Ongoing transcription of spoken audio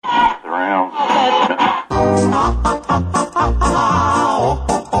around.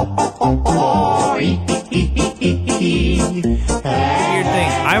 Weird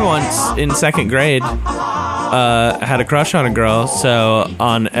thing. I once, in second grade, had a crush on a girl, so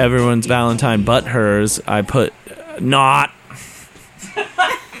on everyone's Valentine but hers, I put not.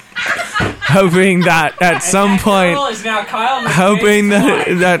 Hoping that at some point,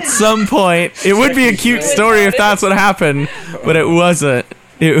 at some point, it would be a cute story if that's what happened, but it wasn't.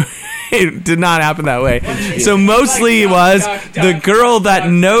 It did not happen that way. So mostly it was the girl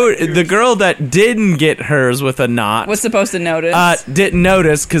that didn't get hers with a knot was supposed to notice. Didn't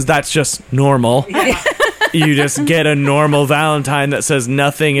notice because that's just normal. You just get a normal Valentine that says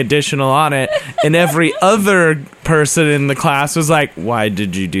nothing additional on it, and every other person in the class was like, "Why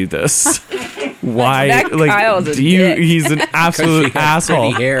did you do this? Why? That like, Kyle's a do you? dick." He's an absolute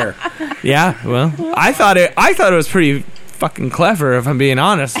asshole." Hair. Yeah, well, I thought it was pretty fucking clever, if I'm being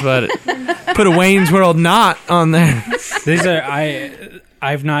honest, but put a Wayne's World knot on there. These are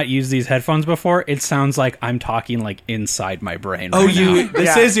I've not used these headphones before. It sounds like I'm talking like inside my brain. Oh, right now.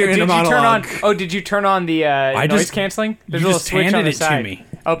 this is your inner monologue. Did you turn on the noise canceling? There's you a little just switch on handed the it side. to me.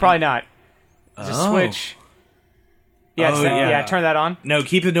 Oh, probably not. There's a switch. Yeah, turn that on. No,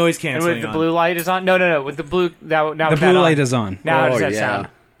 keep the noise And canceling with the on. blue light is on. No. With the blue now The blue light is on. Now how does that sound?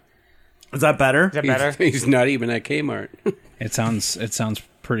 Is that better? Is that better? He's not even at Kmart. It sounds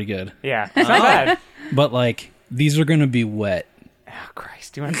pretty good. Yeah, it's not bad. But like these are gonna be wet. Oh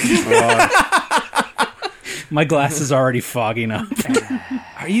Christ! Do you want to? My glass is already fogging up.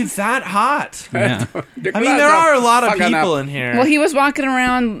 Are you that hot? Yeah. I mean, there are a lot of people in here. Well, he was walking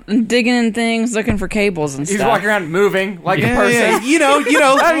around digging in things, looking for cables and He's stuff. walking around moving like a person. Yeah, you know, I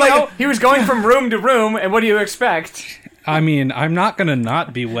don't like know. He was going from room to room, and what do you expect? I mean, I'm not gonna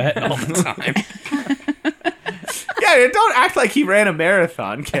not be wet all the time. yeah. Don't act like he ran a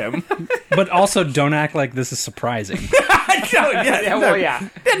marathon, Kim. But also don't act like this is surprising. None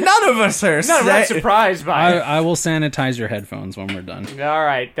of us are. None of us surprised by it. I will sanitize your headphones when we're done. All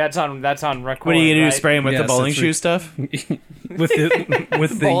right, that's on record. What are you gonna do? right? Spray him with the Yes, bowling that's shoe stuff? with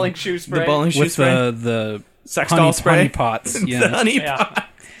the bowling shoe spray. The bowling shoe with spray. the Sex honey, doll spray. honey pots. Yeah. The honey Yeah. pot.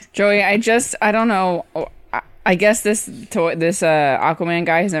 Joey, I don't know. I guess this Aquaman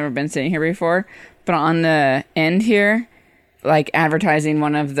guy has never been sitting here before, but on the end here, like advertising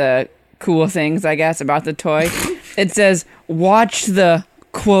one of the cool things, I guess, about the toy, it says, "Watch the,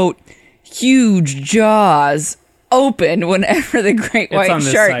 quote, huge jaws open whenever the great white on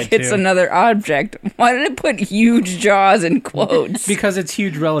this shark side, hits too. another object." Why did it put huge jaws in quotes? Because it's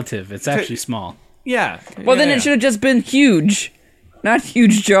huge relative. It's actually small. Yeah. Well, then Yeah. it should have just been huge, not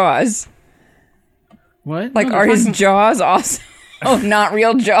huge jaws. What? Like, No, are they're his talking- jaws also not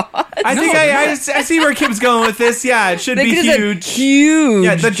real jaws? I think I see where Kim's going with this. Yeah, it should They be could've said huge. huge.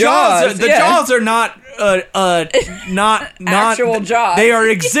 Yeah, the jaws. yeah. Jaws are not not Actual jaws. They are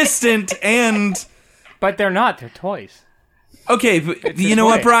existent and But they're not. They're toys. okay. But It's a you know toy.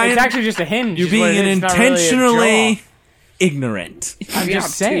 what, Brian? It's actually just a hinge. You're is what being it is. It's not really a intentionally jaw. ignorant. I'm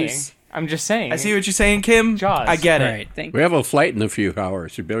just saying. obtuse. I'm just saying. I see what you're saying, Kim. Jaws. I get it. Right. Thank We have a flight in a few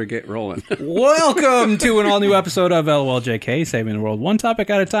hours. You better get rolling. Welcome to an all-new episode of LOLJK, Saving the World one topic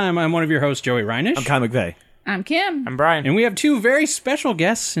at a time. I'm one of your hosts, Joey Reinish. I'm Kyle McVeigh. I'm Kim. I'm Brian. And we have two very special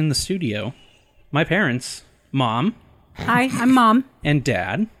guests in the studio. My parents, Mom Hi, I'm Mom. and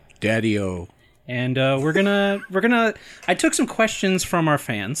Dad. Daddy-o. And we're gonna I took some questions from our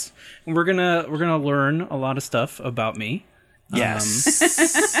fans, and we're gonna learn a lot of stuff about me.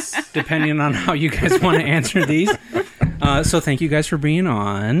 Yes. Depending on how you guys want to answer these. So thank you guys for being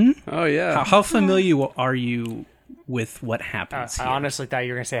on. Oh, yeah. How familiar are you with what happens I here? honestly thought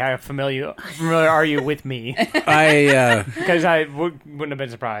you were going to say, how familiar are you with me? I Because I wouldn't have been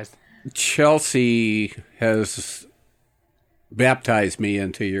surprised. Chelsea has baptized me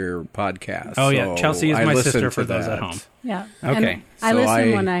into your podcast. Oh, yeah. so Chelsea is I my listen sister to for those at that. home. Yeah. Okay. And I So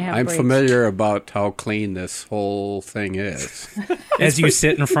listen when I have I'm breaks. familiar about how clean this whole thing is. As you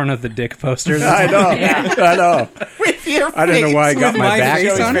sit in front of the dick posters. I know. I know. I don't know why I got With my my back face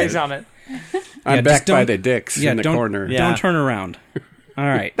Joey's on it? face on it. I'm Yeah, back just don't- by the dicks in the corner. Yeah. Don't turn around. All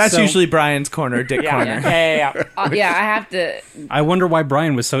right. That's so usually Brian's corner, Dick Yeah, corner. yeah. Yeah, I have to I wonder why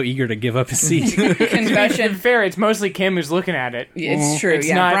Brian was so eager to give up his seat. To be confession. fair, it's mostly Kim who's looking at it. It's true. It's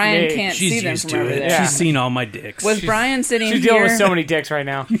Yeah, not Brian me. can't She's see them used from to over it. there. Yeah. She's seen all my dicks. Was Brian sitting She's dealing here? with so many dicks right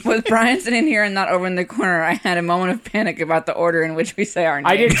now. Was Brian sitting here and not over in the corner? I had a moment of panic about the order in which we say our names.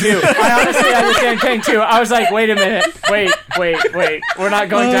 I did too. I honestly had the same thing too. I was like, wait a minute. Wait. We're not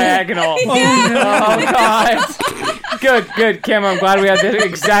going diagonal. Oh, God. Good, Kim. I'm glad we had the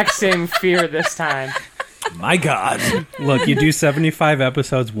exact same fear this time. My God. Look, you do 75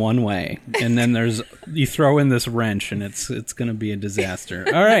 episodes one way, and then you throw in this wrench, and it's going to be a disaster.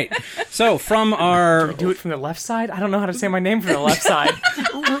 All right. So from our Do it from the left side? I don't know how to say my name from the left side.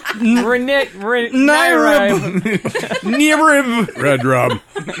 Nirib. Red rum.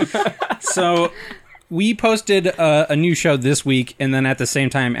 So we posted a new show this week, and then at the same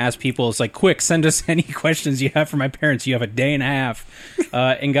time asked people, it's like, quick, send us any questions you have for my parents. You have a day and a half,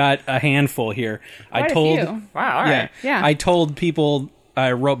 and got a handful here. Quite a few. Wow, all right. Yeah. I told people,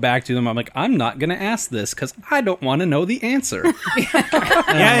 I wrote back to them, I'm like, I'm not going to ask this because I don't want to know the answer.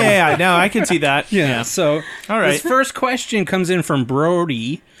 Yeah. No, I can see that. Yeah. So All right. this first question comes in from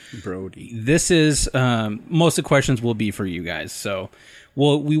Brody. This is, most of the questions will be for you guys. So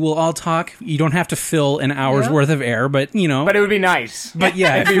we will all talk. You don't have to fill an hour's worth of air, but you know. But it would be nice. But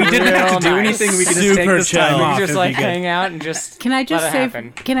yeah, if we didn't have to do anything, we could just take Super this time chill. off. Just It'd like be good. hang out and just Can I just let it say?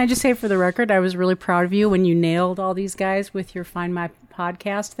 happen. Can I just say for the record, I was really proud of you when you nailed all these guys with your Find My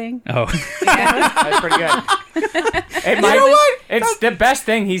Podcast thing. Oh, That's pretty good. It might, what? It's the best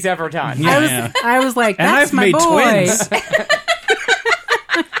thing he's ever done. yeah. I was like, And that's I've my made boy. twins.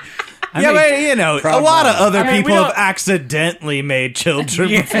 Yeah, but you know, a lot of other I mean, we people have don't- accidentally made children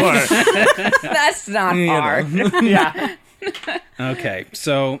before. That's not hard. Yeah. Okay,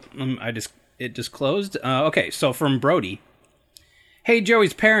 so it just closed. Okay, so from Brody. Hey,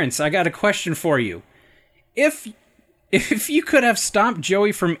 Joey's parents, I got a question for you. If you could have stopped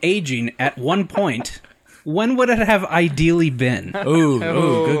Joey from aging at one point, when would it have ideally been? Ooh,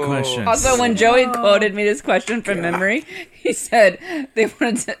 good question. Also, when Joey quoted me this question from memory, he said they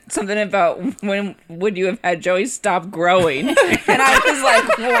wanted something about when would you have had Joey stop growing? And I was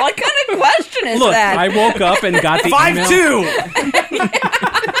like, well, what kind of question is Look, that? I woke up and got the email.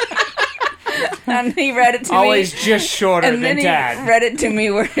 5'2". And he read it to Always me. just shorter And than then he Dad. read it to me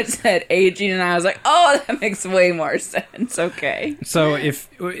where it said aging, and I was like, oh, that makes way more sense. Okay. So, is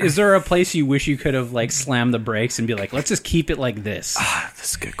there a place you wish you could have like slammed the brakes and be like, let's just keep it like this?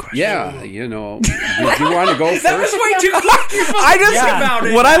 That's a good question. Yeah, you know. Do you want to go first? way too quick. I just about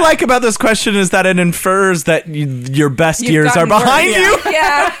it. What I like about this question is that it infers that your best You've years are gotten worse. behind you.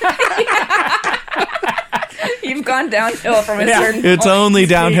 Yeah. You've gone downhill from a certain It's point. only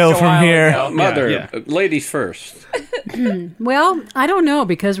downhill a from while here. ago. Mother, Yeah. ladies first. Well, I don't know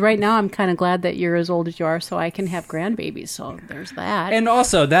because right now I'm kind of glad that you're as old as you are, so I can have grandbabies. So there's that. And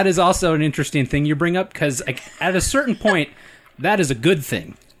also, that is also an interesting thing you bring up because at a certain point, that is a good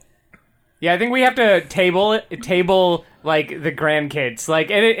thing. Yeah, I think we have to table like the grandkids. Like,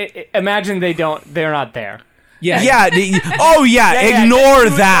 imagine they're not there. Yeah. Yeah. Oh yeah.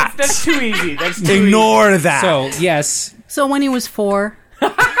 Ignore that. That's too easy. That's too easy. Ignore that. So, yes. So when he was 4,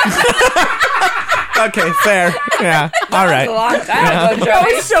 Okay. Fair. Yeah. All A right. long time ago, That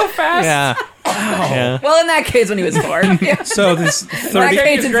Joey. was so fast. Yeah. Yeah. Well, in that case, when he was 4. Yeah. So, this That 30.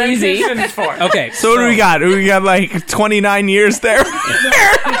 case, it's easy. And it's 4. Okay. So what do we got? We got like 29 years there.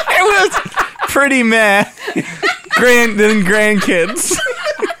 It was pretty meh. Grandkids.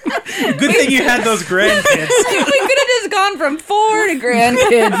 Good thing you had those grandkids. We could have just gone from 4 to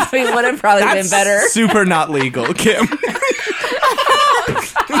grandkids. We would have probably been better. Super not legal, Kim.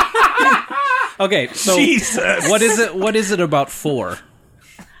 Okay, so Jesus. what is it about 4?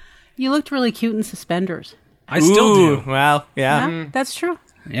 you looked really cute in suspenders. I still Ooh, do. Well, yeah. Yeah, that's true.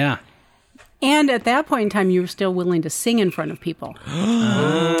 Yeah. And at that point in time, you were still willing to sing in front of people.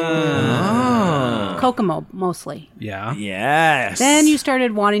 Kokomo, mostly. Yeah. Yes. Then you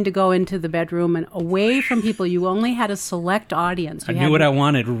started wanting to go into the bedroom and away from people. You only had a select audience. I knew what I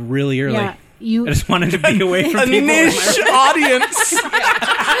wanted really early. Yeah, you. I just wanted to be away from a people. niche audience.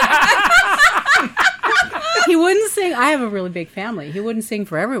 He wouldn't sing. I have a really big family. He wouldn't sing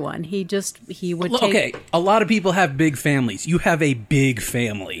for everyone. He would take. Okay, a lot of people have big families. You have a big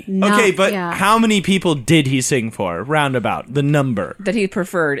family. not- Okay, but yeah. how many people did he sing for? Roundabout the number. That he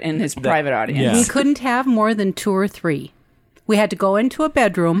preferred in his private audience. yeah. We couldn't have more than 2 or 3. We had to go into a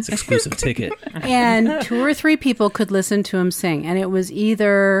bedroom, Exclusive ticket. and 2 or 3 people could listen to him sing, and it was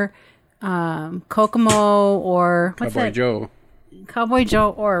either Kokomo or what's Cowboy that? Joe. Cowboy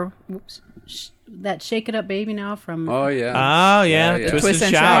Joe or that Shake It Up Baby now from. Oh, yeah. Oh yeah, Yeah. Twist, Twist and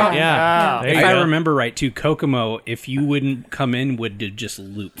and shout. Shout. Yeah. Oh. There you If I go. remember right, too, Kokomo, if you wouldn't come in, would just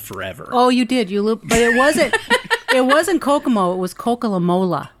loop forever. Oh, you did. You loop, but it wasn't. It wasn't Kokomo. It was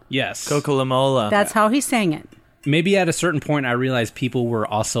Kokalamola. Yes. Kokalamola. That's how he sang it. Maybe at a certain point, I realized people were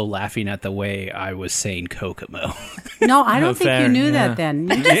also laughing at the way I was saying Kokomo. No, I don't think fair, you knew yeah. that then.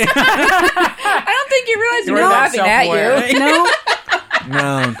 You just, I don't think you realized we were were that laughing at self-aware. you. no,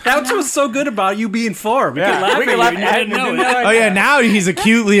 No. That's what's so good about you being 4. We can laugh we can at laugh you and you at didn't know it. Oh yeah, now he's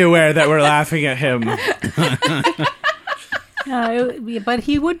acutely aware that we're laughing at him. But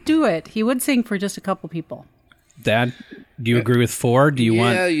he would do it. He would sing for just a couple people. Dad, do you agree with 4? Do you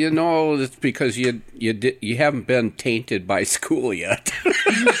want? Yeah, it's because you haven't been tainted by school yet.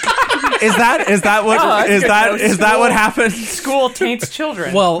 Is that what happened? School taints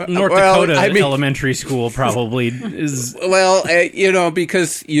children. Well, North Well, Dakota I mean- elementary school probably is. Well,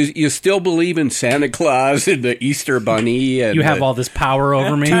 because you still believe in Santa Claus and the Easter Bunny and You have the all this power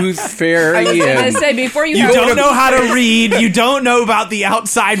over me. Tooth Fairy. I was gonna and say before you You have don't know how to read. You don't know about the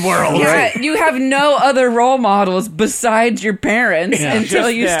outside world. Yeah, you have no other role models besides your parents until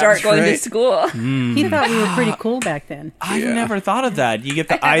you start going to right. school. He thought we were pretty cool back then. I've never thought of that. You get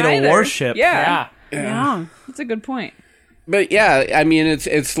the I idol either. worship. Yeah, Yeah. that's a good point. But yeah, I mean,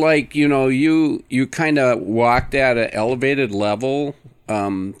 it's like you kind of walked at an elevated level.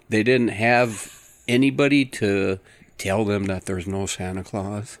 They didn't have anybody to tell them that there's no Santa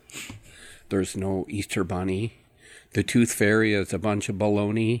Claus, there's no Easter Bunny, the Tooth Fairy is a bunch of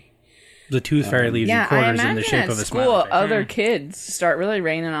baloney. The Tooth Fairy leaves you Yeah, I quarters imagine in the shape at of a school, smiley face. other kids start really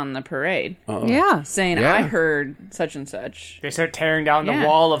raining on the parade, Yeah. saying, Yeah. "I heard such and such." they start tearing down the Yeah.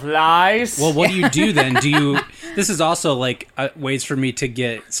 wall of lies. Well, what do you do then? This is also like ways for me to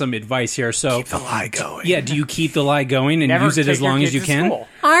get some advice here. So, The lie going. yeah, do you keep the lie going and Never use it take as your long as kids you to can? school.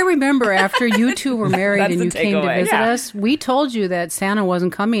 I remember after you two were married That's and the you came to takeaway. visit Yeah. us, we told you that Santa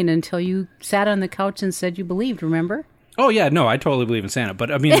wasn't coming until you sat on the couch and said you believed, remember? Oh yeah, no, I totally believe in Santa,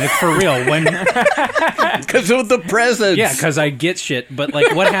 but I mean, like, for real, when Because of the presents. yeah, because I get shit. But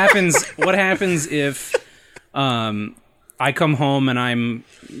like, what happens? What happens if I come home and I'm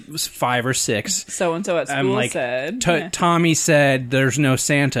 5 or 6? So and so at I'm school like, said, Tommy said there's no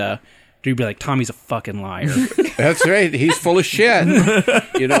Santa. Do you be like, Tommy's a fucking liar? That's right. He's full of shit.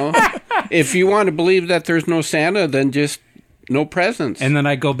 If you want to believe that there's no Santa, then just no presents. And then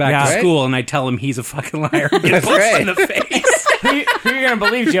I go back to Yeah. school and I tell him he's a fucking liar. Get That's punched right. in the face. Who are you going to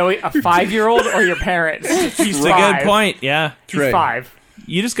believe, Joey? A 5-year-old or your parents? He's It's a good point. Yeah. He's Right. 5.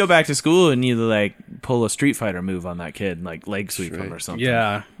 You just go back to school and you like pull a Street Fighter move on that kid, like leg sweep him or something.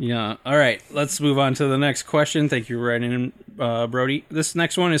 Yeah. All right, let's move on to the next question. Thank you for writing in, Brody. This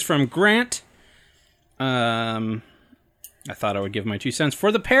next one is from Grant. I thought I would give my 2 cents.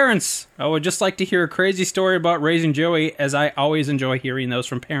 For the parents, I would just like to hear a crazy story about raising Joey, as I always enjoy hearing those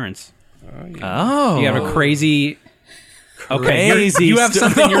from parents. Oh. You have a crazy... Okay, Crazy you have sto-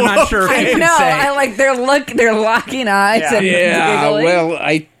 something you're not sure if you can "No, say. I like they're locking eyes and yeah, giggling." well,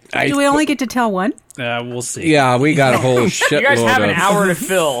 I Do we only get to tell one? We'll see. yeah, we got a whole shitload You guys have an of... hour to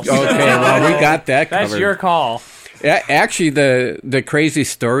fill. Okay, well, we got that covered. That's your call. Actually, the crazy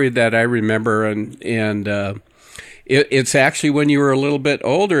story that I remember, and it's actually when you were a little bit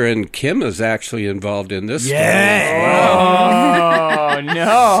older, and Kim is actually involved in this story as well. Oh,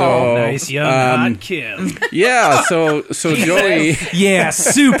 no. So, Nice young hot Kim. yeah, so Joey, Yeah,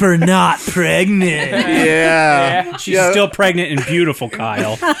 super not pregnant. yeah, She's still pregnant and beautiful,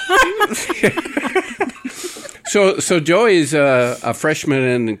 Kyle. So Joey's a freshman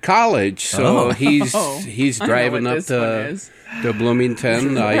in college, so he's I know driving what up this one to is.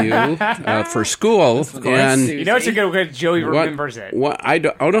 Bloomington IU for school, and You know it's a good way Joey remembers it. What I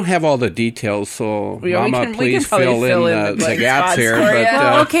don't have all the details, so Yeah, we Mama, can please probably fill in the blank gaps spots here. for But you.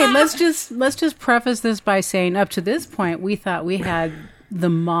 Well, okay, let's just preface this by saying up to this point we thought we had the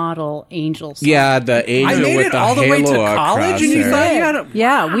model angels. yeah, the angel I made with it the all the halo way to across college, and you there. thought you had a...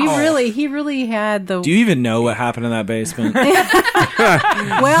 Yeah, he really had the. Do you even know what happened in that basement?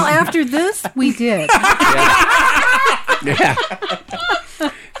 Well, after this, we did. Yeah.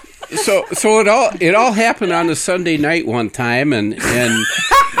 So it all happened on a Sunday night one time, and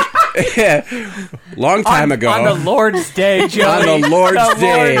long time ago On the Lord's Day, Joey. On the Lord's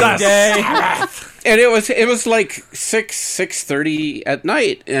Day. Lord's Day. and it was like 6:30 at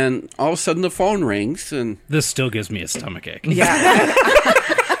night, and all of a sudden the phone rings, and This still gives me a stomachache. Yeah.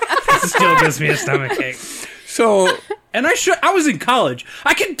 This still gives me a stomachache. so And I was in college.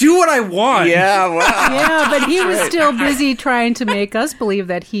 I can do what I want. yeah, well, Yeah, but he was still busy trying to make us believe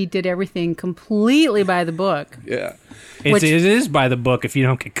that he did everything completely by the book. yeah. Which- It is by the book if you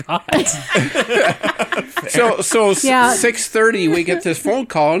don't get caught. So Yeah. 6:30 we get this phone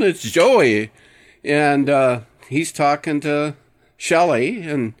call, and it's Joey, and he's talking to Shelley,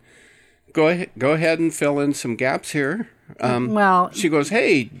 and go ahead and fill in some gaps here. Well, She goes,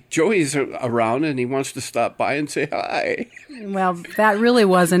 "Hey, Joey's around, and he wants to stop by and say hi." well, that really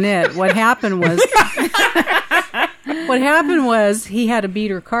wasn't it. What happened was he had a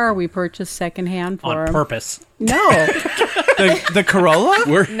beater car we purchased secondhand for On him. purpose. No. The Corolla?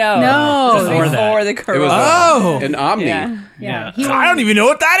 No. Before that. Before the It was Corolla. an Omni. Yeah. He I don't even know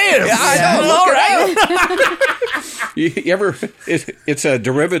what that is. All right. You ever? It's a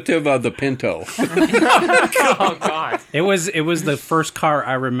derivative of the Pinto. Oh God. It was the first car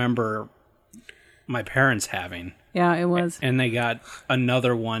I remember my parents having. Yeah, it was. And they got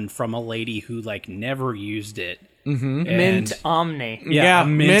another one from a lady who like never used it. Mm-hmm. Mint Omni. Yeah, a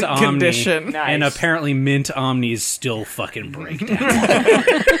mint Omni. condition. Nice. And apparently Mint Omnis still fucking break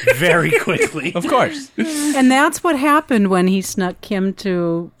down very quickly. Of course. And that's what happened when he snuck Kim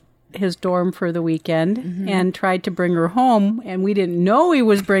to his dorm for the weekend and tried to bring her home, and we didn't know he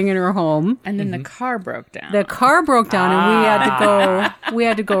was bringing her home. And then the car broke down. The car broke down, and we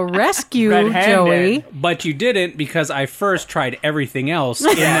had to go rescue Red-handed. Joey. But you didn't, because I first tried everything else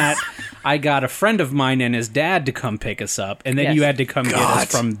in that I got a friend of mine and his dad to come pick us up, and then Yes. you had to come get God.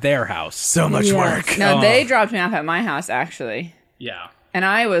 us from their house. So much Yes. work. No, they dropped me off at my house, actually. Yeah. And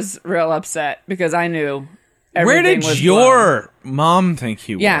I was real upset because I knew Where everything did was your mom think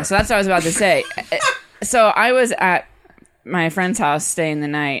you were? Yeah, so that's what I was about to say. So I was at my friend's house staying the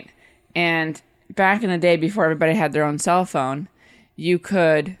night, and back in the day before everybody had their own cell phone, you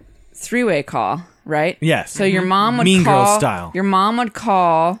could three-way call, right? Yes. So your mom would Mean call. Girl style. Your mom would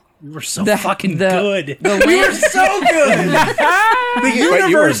call. You were so The- fucking the- good. The land, so good. The But you were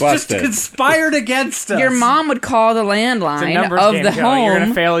universe just busted. conspired against us. your mom would call the It's a landline numbers of game, the Joey. You're gonna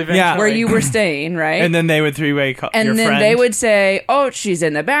home fail eventually. Yeah. where you were staying, right? And then they would three-way call And your then friend. they would say, "Oh, she's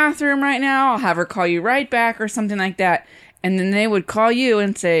in the bathroom right now. I'll have her call you right back," or something like that. And then they would call you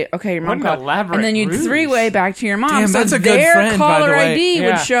and say, "Okay, your mom What an called." elaborate And then you'd ruse. three-way back to your mom. Damn, so that's a good their friend, by caller the way. ID Yeah.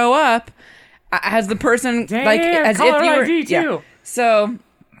 would show up as the person, Damn, like as if caller you were. ID Yeah. too. So,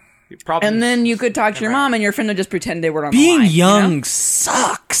 Probably and then you could talk to your mom, and your friend would just pretend they were on the Being line, you know? young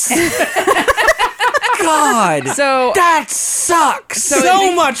sucks. God. So that sucks.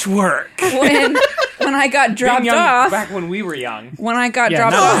 So much work. when I got being dropped young off, back when we were young. when I got Yeah,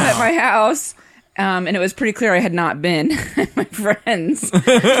 dropped no. off at my house, and it was pretty clear I had not been at my friend's,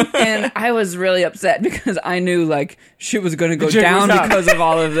 and I was really upset because I knew like shit was going to go jig down was up. because of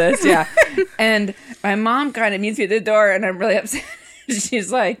all of this. Yeah, and my mom kind of meets me at the door, and I'm really upset.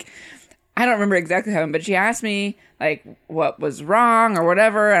 She's like, I don't remember exactly how, happened, but she asked me like what was wrong or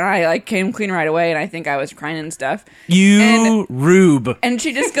whatever, and I like came clean right away, and I think I was crying and stuff. You rube. And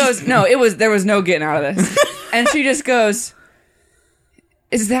she just goes, no, there was no getting out of this. And she just goes,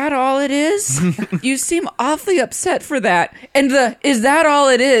 is that all it is? You seem awfully upset for that. And is that all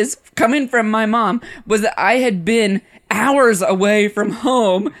it is, coming from my mom, was that I had been hours away from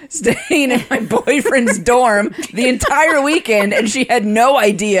home, staying in my boyfriend's dorm the entire weekend, and she had no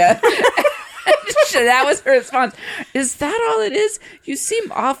idea. That was her response. Is that all it is? You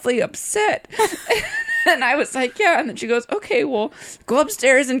seem awfully upset. And I was like, yeah. And then she goes, okay, well, go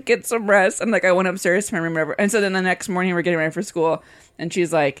upstairs and get some rest. And like, I went upstairs to my room, whatever. And so then the next morning we're getting ready for school. And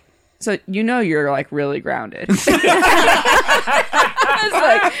she's like, so you know you're like really grounded. I was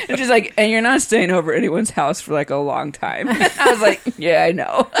like, and she's like, and you're not staying over at anyone's house for like a long time. I was like, yeah, I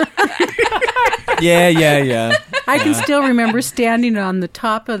know. Yeah. I can still remember standing on the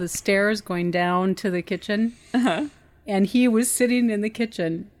top of the stairs going down to the kitchen. And he was sitting in the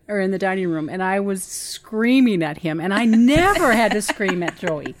kitchen or in the dining room, and I was screaming at him. And I never had to scream at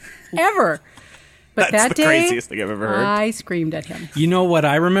Joey, ever. But That's that the day, craziest thing I've ever heard. I screamed at him. You know what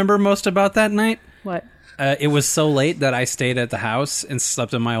I remember most about that night? What? It was so late that I stayed at the house and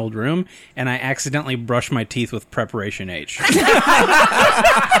slept in my old room, and I accidentally brushed my teeth with Preparation H.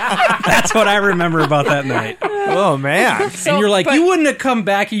 That's what I remember about that night. Oh, man. And you're like, you wouldn't have come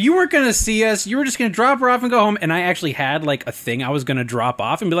back. You weren't going to see us. You were just going to drop her off and go home. And I actually had like a thing I was going to drop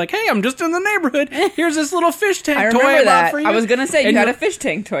off and be like, hey, I'm just in the neighborhood. Here's this little fish tank I toy remember I bought that. for you. I was going to say, you And had a you're- fish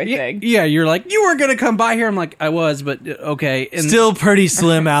tank toy thing. Yeah, you're like, you weren't going to come by here. I'm like, I was, but okay. And Still pretty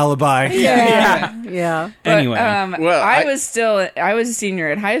slim alibi. Yeah. But, anyway. Well, I was a senior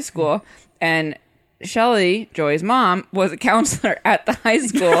at high school, and Shelly, Joey's mom, was a counselor at the high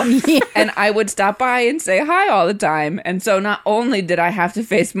school, and I would stop by and say hi all the time. And so not only did I have to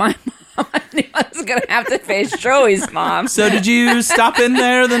face my mom, I knew I was going to have to face Joey's mom. So did you stop in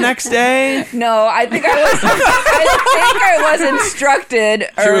there the next day? No, I think I was instructed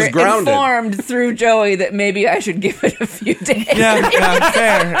She or was grounded. informed through Joey that maybe I should give it a few days. Yeah,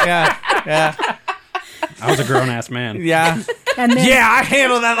 fair. Yeah. I was a grown ass man. Yeah. And then, Yeah, I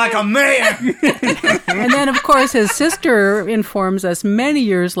handle that like a man. and then, of course, his sister informs us many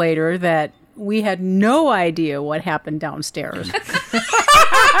years later that we had no idea what happened downstairs.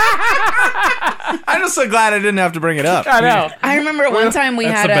 I'm just so glad I didn't have to bring it up. I know. I remember one time we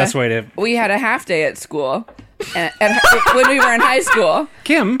That's had the best way to. we had a half day at school, when we were in high school.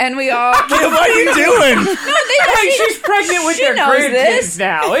 Kim. And we all... What are you doing? Hey, she's pregnant with she their knows grandkids this.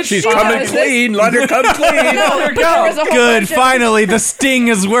 now. She's She coming knows clean. Let her come clean. there was a whole Good. bunch of- Finally, the sting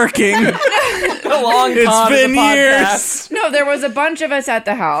is working. A long It's con of been the podcast. years. No, there was a bunch of us at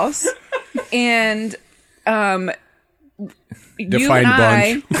the house, and you Define and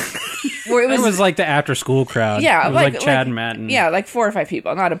I, where It was like the after school crowd. yeah, It was like Chad and Matt. And yeah, like 4 or 5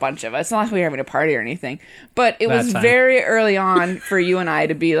 people, not a bunch of us. Not like we were having a party or anything, but it was That time. very early on for you and I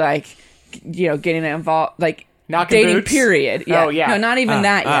to be like, getting involved, like Knocking dating. boots? Period. Yeah. Oh, yeah. No, not even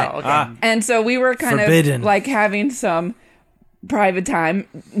that yet. okay. And so we were kind Forbidden. of like having some private time,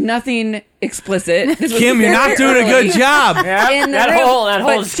 nothing explicit. This was Kim, you're very not doing a early. good job. Yeah, In the that room. whole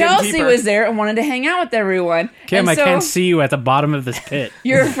But is getting Chelsea deeper. was there and wanted to hang out with everyone. Kim, and I so can't see you at the bottom of this pit.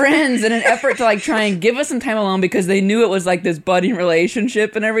 your friends, in an effort to like try and give us some time alone because they knew it was like this budding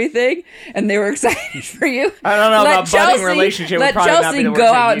relationship and everything, and they were excited for you. I don't know Let about budding relationship would Let probably not Chelsea be the go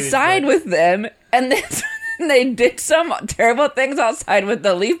words they used, outside but- with them, and then. They did some terrible things outside with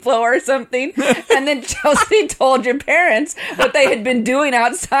the leaf blower or something, and then Chelsea told your parents what they had been doing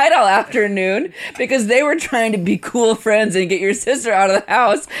outside all afternoon because they were trying to be cool friends and get your sister out of the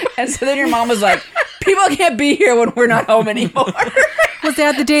house. And so then your mom was like, "People can't be here when we're not home anymore." Was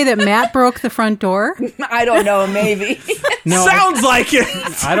that the day that Matt broke the front door? I don't know, maybe. No, Sounds like it.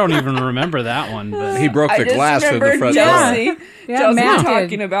 I don't even remember that one. But He broke I the just glass of the remember front Chelsea, door. Yeah, Chelsea Matt did.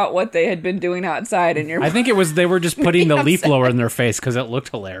 talking about what they had been doing outside, and your I think it was they were just putting the leaf blower in their face because it looked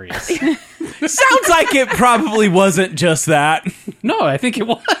hilarious. Sounds like it probably wasn't just that. No, I think it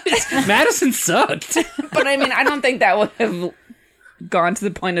was. Madison sucked. But I mean, I don't think that would have gone to the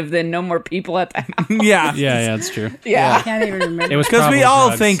point of then no more people at the house. Yeah. Yeah, that's true. Yeah. I can't even remember. It was Because we probably all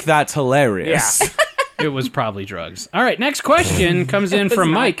drugs. think that's hilarious. It was probably drugs. All right, next question comes in It's from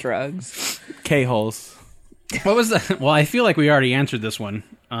not Mike. drugs. K-holes. What was the? Well, I feel like we already answered this one.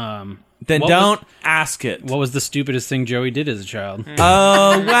 Then What don't ask it. What was the stupidest thing Joey did as a child?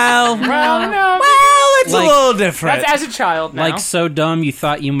 Oh, well. Well, no. It's Like- a little different. That's as a child now. Like so dumb you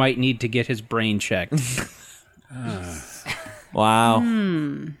thought you might need to get his brain checked. Wow.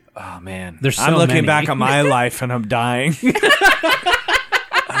 Oh, man. There's so I'm looking many. back on my life and I'm dying.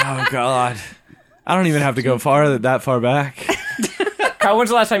 Oh, God. I don't even have to go that far back. Kyle, when's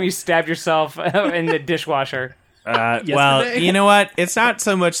the last time you stabbed yourself in the dishwasher? Well, you know what? It's not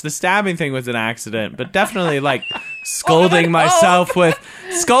so much the stabbing thing was an accident, but definitely like scalding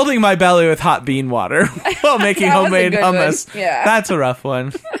scalding my belly with hot bean water while making That was a homemade good one. hummus. Yeah. That's a rough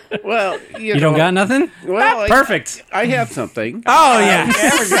one. Well, You don't got nothing? Well, Perfect. I have something. Oh, yes.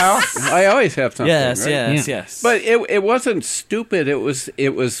 There we go. I always have something. Yes, right? yes, Yeah. yes. But it wasn't stupid. It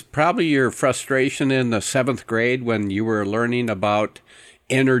was probably your frustration in the 7th grade when you were learning about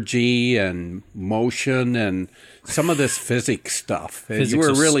energy and motion and some of this physics stuff. And Physics you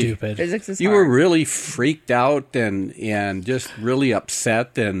were is really stupid. Physics is you hard. were really freaked out and just really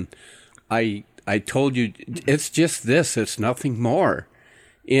upset. And I told you it's just this. It's nothing more.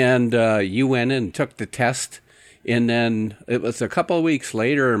 And you went and took the test. And then it was a couple of weeks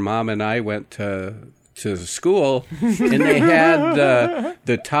later, Mom and I went to school, and they had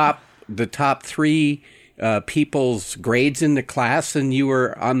the top 3 people's grades in the class, and you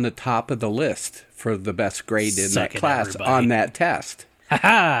were on the top of the list for the best grade in Suck that it, class everybody. on that test.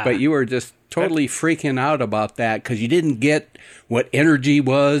 But you were just totally freaking out about that because you didn't get what energy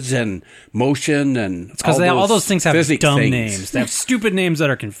was and motion and Because all those things have physics dumb things. names. They have stupid names that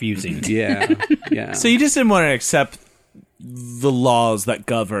are confusing. Yeah, yeah. So you just didn't want to accept the laws that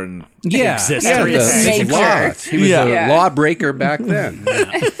govern Yeah. existence. Yeah, Nature. the laws. He was Yeah. a Yeah. lawbreaker back then.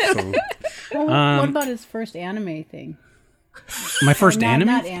 So, Well, what about his first anime thing? My first Not anime?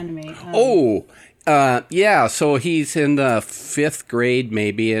 anime. yeah. So he's in the 5th grade,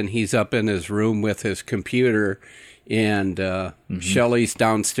 maybe, and he's up in his room with his computer, and Shelley's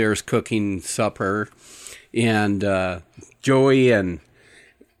downstairs cooking supper, and Joey and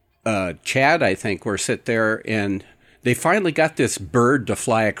Chad, I think, were sit there, and they finally got this bird to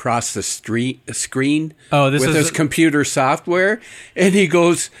fly across the screen Oh, this with is- his computer software, and he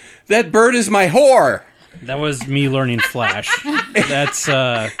goes, "That bird is my whore." That was me learning Flash. That's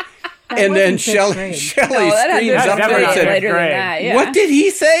And then wasn't fifth Shelley grade. screams that had to up have there been and said, later than Great. that. Yeah. "What did he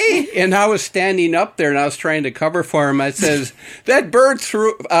say?" And I was standing up there and I was trying to cover for him. I says, "That bird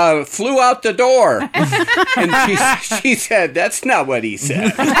flew out the door." And she said, "That's not what he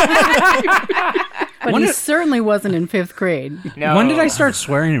said." But he certainly wasn't in 5th grade. No. when did I start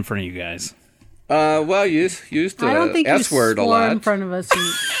swearing in front of you guys? Well, you used the I don't think S you word a swore in lot. front of us.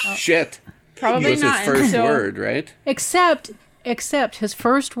 Shit. Probably was not his first until word, right? Except his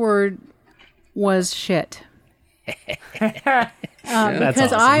first word was shit.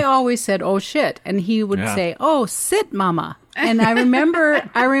 Because I always said, "Oh shit," and he would say, "Oh, sit, mama." And I remember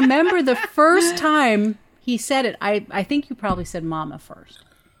the first time he said it. I think you probably said "mama" first,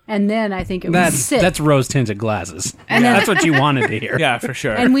 and then I think it was "sit." That's rose-tinted glasses. And that's what you wanted to hear. Yeah, for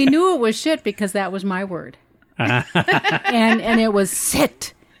sure. And we knew it was shit because that was my word, and it was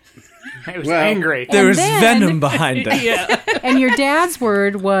 "sit." It was angry. there was then- venom behind it. And your dad's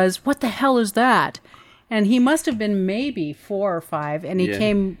word was, "What the hell is that?" And he must have been maybe 4 or 5, and he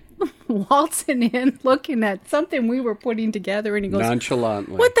came waltzing in looking at something we were putting together, and he goes,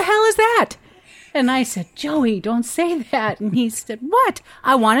 Nonchalantly. "What the hell is that?" And I said, "Joey, don't say that." And he said, "What?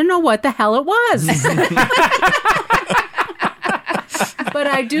 I want to know what the hell it was." But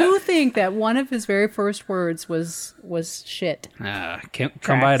I do think that one of his very first words was shit. Can't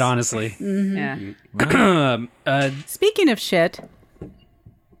come by it honestly. Yeah. Speaking of shit,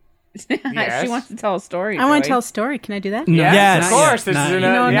 Yes. She wants to tell a story. I want to Joey. tell a story. Can I do that? Yes, Yes. of course. This Not is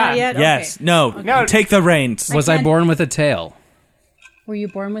yet. No, not yet. Yes. Okay. No. Take the reins. Was I born with a tail? Were you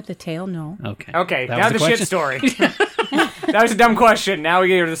born with a tail? No. Okay. Okay, That now was the question? shit story. That was a dumb question. Now we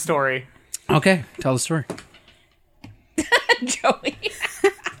get to the story. Okay, tell the story. Joey.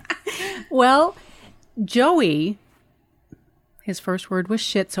 Well, Joey, his first word was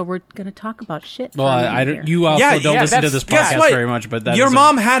shit, so we're going to talk about shit. Well, for a minute I here. don't, you also don't listen to this guess podcast what? very much, but that's Your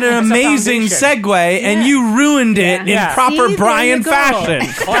mom had an amazing foundation. segue, and you ruined it in Yeah. proper See, there Brian you go. fashion.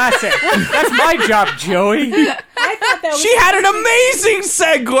 Classic. That's my job, Joey. I thought that was. She had an amazing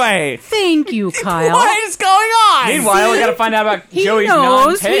segue. Thank you, Kyle. What is going on? Meanwhile, we got to find out about He Joey's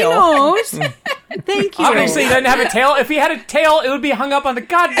knows. He non-tail. knows. Thank you. Obviously, he doesn't have a tail. If he had a tail, it would be hung up on the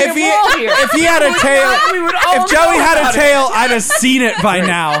goddamn if he wall here. if he had a tail, We would all if Joey know had about a tail, I'd have seen it by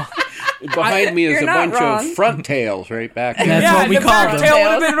now. Behind me is You're a not bunch wrong. of front tails right back there. That's yeah, what we the called back them. tail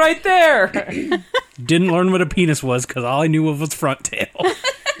would have been right there. Didn't learn what a penis was because all I knew of was front tail.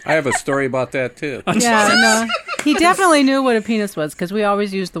 I have a story about that too. Yeah, no. He definitely knew what a penis was because we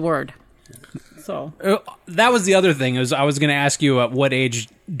always used the word. So That was the other thing. Is I was going to ask you at what age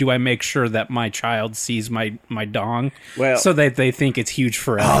do I make sure that my child sees my dong, Well- so that they think it's huge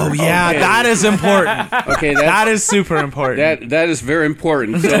forever. Oh yeah, Okay. that is important. Okay, That is super important. that is very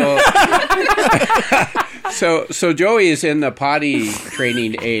important. So Joey is in the potty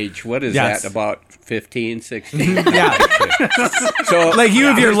training age. What is Yes. that? About 15, 16? Yeah, So like you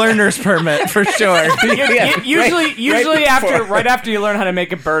have your learner's permit for sure. yeah, Usually before. right after you learn how to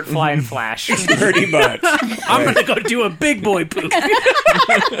make a bird fly and flash. pretty much. I'm going to go do a big boy poop.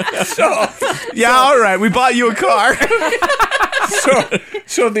 Yeah, all right. We bought you a car.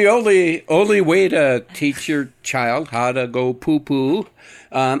 So the only way to teach your child how to go poo poo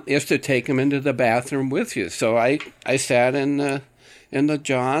is to take him into the bathroom with you. So I sat in the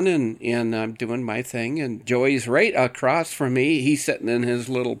John and I'm doing my thing, and Joey's right across from me. He's sitting in his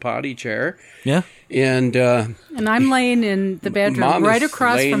little potty chair, Yeah. and I'm laying in the bedroom Mom right is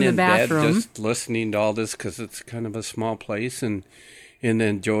across laying from the in bed bathroom. just listening to all this because it's kind of a small place, and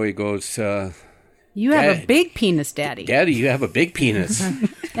then Joey goes, You have a Dad. big penis, Daddy. "Daddy, you have a big penis."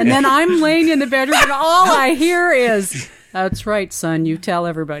 And then I'm laying in the bedroom, and all I hear is, "That's right, son. You tell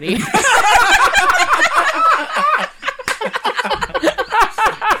everybody."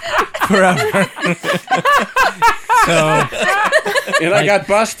 Forever. And I got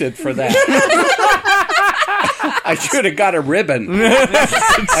busted for that. I should have got a ribbon.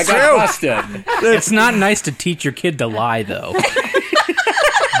 I got busted. It's not nice to teach your kid to lie, though.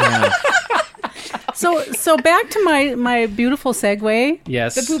 So back to my beautiful segue.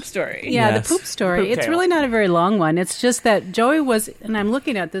 Yes. The poop story. Yeah, Yes. the poop story. Poop It's tale. really not a very long one. It's just that Joey was, and I'm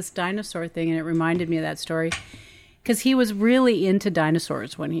looking at this dinosaur thing, and it reminded me of that story because he was really into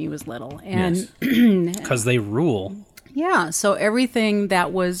dinosaurs when he was little, and Because they rule. yeah, so everything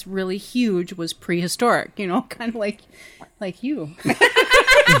that was really huge was prehistoric. You know, kind of like you.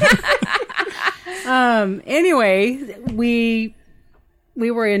 Anyway, we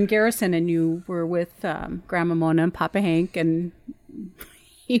were in Garrison, and you were with Grandma Mona and Papa Hank, and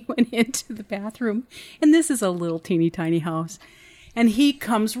he went into the bathroom, and this is a little teeny tiny house, and he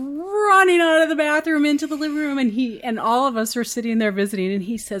comes running out of the bathroom into the living room, and all of us are sitting there visiting, and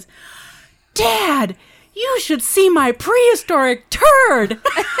he says, "Dad, you should see my prehistoric turd."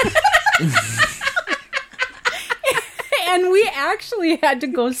 And we actually had to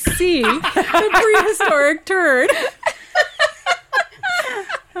go see the prehistoric turd.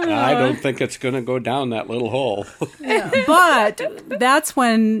 I don't think it's going to go down that little hole. But that's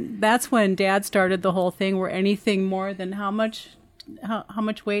when Dad started the whole thing where anything more than how much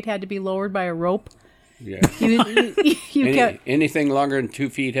weight had to be lowered by a rope. Yeah. You kept, Anything longer than 2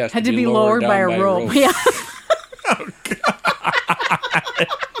 feet had to be lowered down by a rope. Yeah.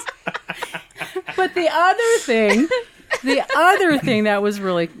 The other thing that was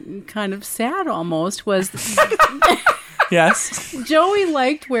really kind of sad almost was Yes. Joey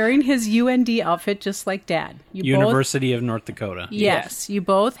liked wearing his UND outfit just like Dad. University of North Dakota. Yes, you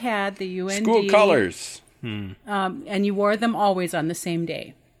both had the UND School colors. and you wore them always on the same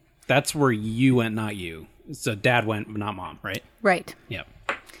day. That's where you went, not you. So Dad went, but not Mom, right? Right. Yep.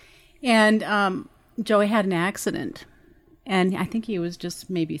 And Joey had an accident, and I think he was just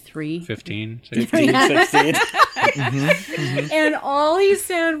maybe 3. 15, 15, 16. And all he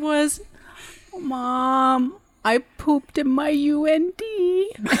said was, "Mom, I pooped in my UND."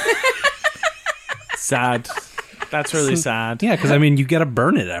 Sad. That's really sad. Yeah, because, I mean, you got to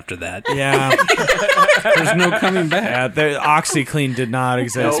burn it after that. Yeah. There's no coming back. Yeah, OxyClean did not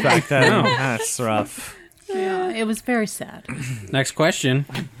exist back then. No. That's rough. Yeah, it was very sad. Next question.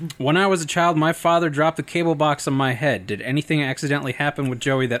 When I was a child, my father dropped the cable box on my head. Did anything accidentally happen with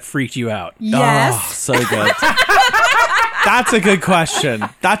Joey that freaked you out? Yes. Oh, so good. That's a good question.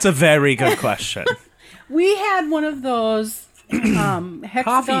 That's a very good question. We had one of those hexagon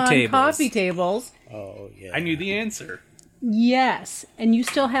coffee tables. Oh, yeah. I knew the answer. Yes, and you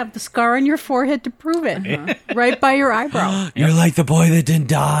still have the scar on your forehead to prove it, right by your eyebrow. You're like the boy that didn't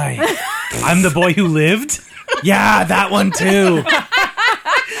die. I'm the boy who lived? Yeah, that one too.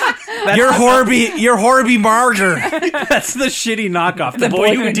 You're Horby Barger. That's the shitty knockoff. The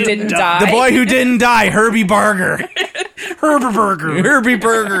boy who didn't die. The boy who didn't die, Herbie Barger. Herbie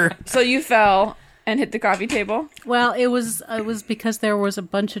Burger. So you fell and hit the coffee table? Well, it was because there was a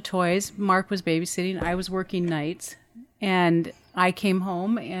bunch of toys. Mark was babysitting. I was working nights, and I came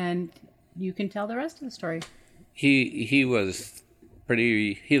home, and you can tell the rest of the story. He was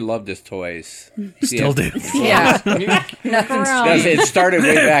pretty. He loved his toys. Still do. Yeah. Nothing's changed. It started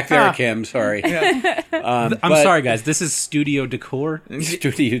way back there, Kim. Sorry. I'm sorry, guys. This is studio decor.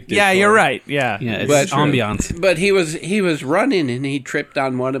 Studio decor. Yeah, you're right. Yeah. Yeah, it's But- ambiance. But he was running and he tripped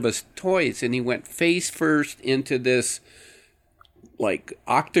on one of his toys and he went face first into this like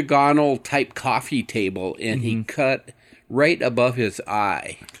octagonal type coffee table and he cut right above his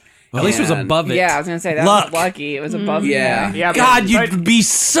eye. At least it was And- above it. Yeah, I was going to say, that Luck. was lucky. It was above Yeah. Yeah, God, but- you'd be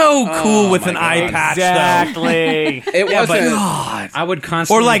so cool with an eye patch, Exactly. It Yeah, but wasn't. I would though.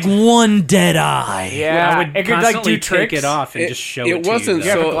 constantly... Or like one dead eye. Yeah, I would it could like constantly do tricks. take it off and just show it It to wasn't you. You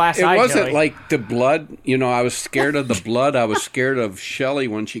have a so. glass It eye, wasn't Joey. like the blood. You know, I was scared of the blood. I was scared of Shelley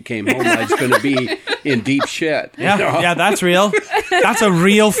when she came home. I was going to be in deep shit. Yeah, you know? yeah, that's real. That's a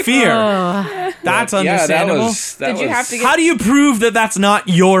real fear. That's Yeah, understandable. that Did you was- have to get... How do you prove that that's not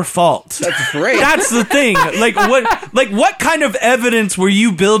your fault? That's great. That's the thing. What kind of evidence were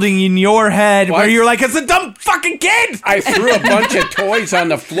you building in your head where What? you're like, it's a dumb fucking kid? I threw a bunch of toys on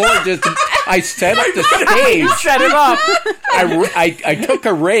the floor. I set up the stage. Set him up. I took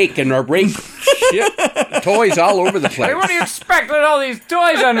a rake and a rake shit toys all over the place. What do you expect with all these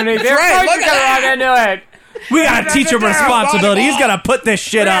toys underneath there? right, Of course look you at gotta walk into it. We gotta teach him responsibility. He's gotta put this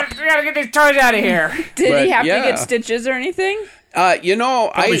shit up. We gotta get these toys out of here. Did But, he have yeah. to get stitches or anything? You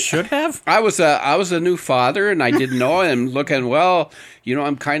know, Probably should have. I was a new father and I didn't know. And looking, well, you know,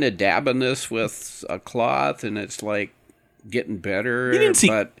 I'm kind of dabbing this with a cloth, and it's like getting better. You didn't see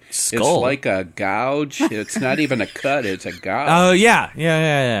but skull. it's like a gouge. It's not even a cut; it's a gouge. Oh,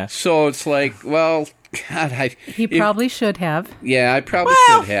 yeah. So it's like, well, God, He probably should have. Yeah, I probably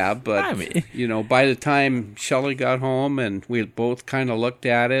Well, should have, but I mean- you know, by the time Shelley got home and we both kind of looked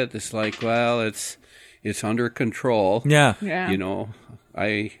at it, it's like, well, it's under control. Yeah. Yeah. You know,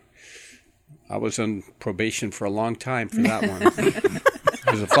 I was on probation for a long time for that one.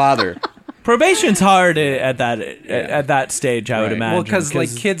 As a father. Probation's hard at that stage, I would Right. imagine. Well, because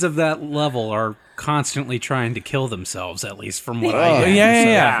like kids of that level are constantly trying to kill themselves, at least from what I Oh, hear.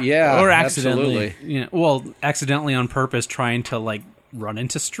 yeah. Yeah, Or accidentally. absolutely. Yeah, well, accidentally on purpose, trying to like run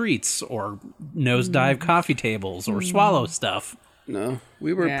into streets or nosedive coffee tables or swallow stuff. No,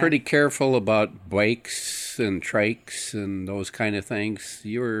 we were Yeah. pretty careful about bikes and trikes and those kind of things.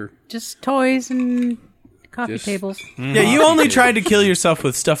 You were Just toys and coffee Just- tables. Yeah, you only tried to kill yourself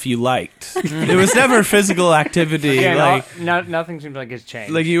with stuff you liked. It was never physical activity. Yeah, like nothing seems like it's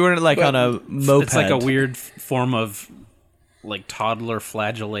changed. you weren't like on a moped. It's like a weird form of like toddler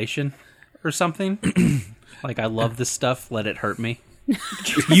flagellation or something. Like, I love this stuff. Let it hurt me.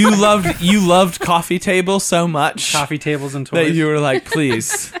 You loved coffee tables so much Coffee tables and that toys. you were like,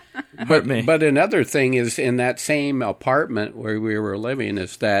 please hurt me. But another thing is in that same apartment where we were living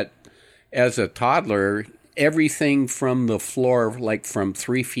is that as a toddler, everything from the floor, like from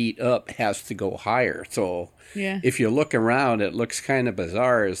 3 feet up, has to go higher. So Yeah. if you look around, it looks kind of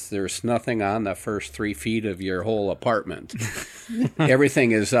bizarre as there's nothing on the first 3 feet of your whole apartment.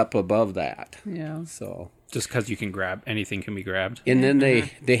 Everything is up above that. Yeah. So, Just because you can grab anything can be grabbed. and then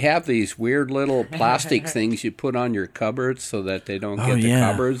they have these weird little plastic things you put on your cupboards so that they don't get the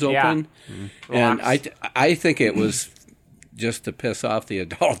yeah. cupboards Yeah. open. And I think it was just to piss off the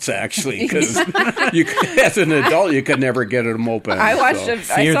adults, actually, because as an adult you could never get them open. I watched so. I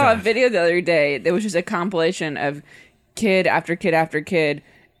Fear saw a them. video the other day. There was just a compilation of kid after kid after kid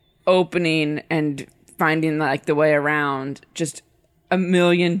opening and finding like the way around just a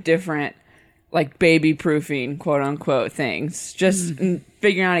million different like baby proofing quote unquote things. Just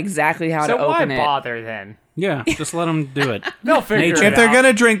figuring out exactly how So to why open it. bother then? Yeah, just let them do it. They'll figure Nature. it If they're out.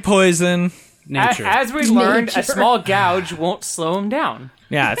 gonna drink poison, Nature. As we learned, Nature. a small gouge won't slow him down.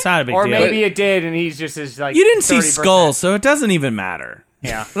 yeah, it's not a big Or deal. maybe it did, and he's just as like You didn't see 30%. skulls, so it doesn't even matter.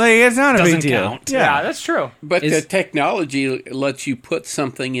 Yeah, Like, it's not a Doesn't big deal. count. yeah, that's true. But Is- the technology lets you put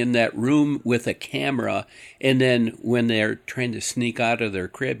something in that room with a camera, and then when they're trying to sneak out of their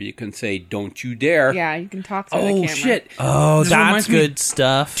crib, you can say, "Don't you dare!" Yeah, you can talk to the Oh camera. shit! Oh, This that's reminds me- good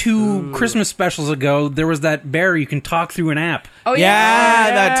stuff. 2 Christmas specials ago, there was that bear you can talk through an app. Oh Yeah,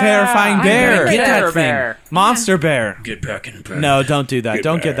 that terrifying I bear. remember Get that Bear, thing. bear. Monster bear. Get back in bed. No, don't do that.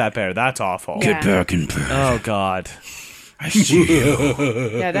 Don't get that bear. That's awful. Yeah. back in bed. Oh God.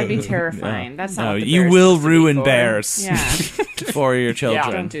 Yeah, that'd be terrifying. That's not No, what the you bear's will supposed to be ruin for. bears Yeah, for your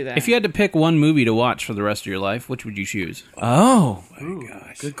children. don't do that. If you had to pick one movie to watch for the rest of your life, which would you choose? Oh,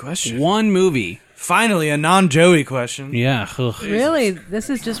 good question. One movie. Finally, a non-Joey question. Yeah. Ugh. Really? This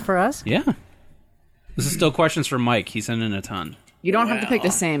is just for us? Yeah. This is still questions for Mike. He sent in a ton. You don't have to pick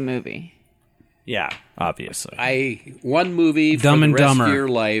the same movie. Yeah, obviously. One movie for Dumb the and rest Dumber. of your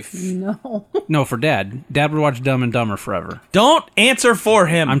life. No. No, for Dad. Dad would watch Dumb and Dumber forever. Don't answer for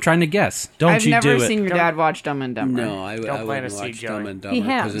him. I'm trying to guess. Don't I've you never do seen it. your dad watch Dumb and Dumber. No, I plan to wouldn't see watch Joey. Dumb and He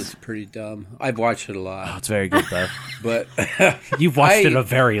Dumber because has. it's pretty dumb. I've watched it a lot, It's very good though. but You've watched I- it a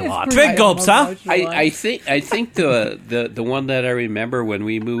very lot. Big gulps, huh? I think the one that I remember when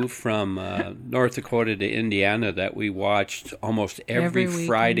we moved from North Dakota to Indiana that we watched almost every Every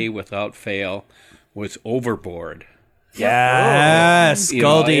Friday without fail was Overboard. Yes, You know,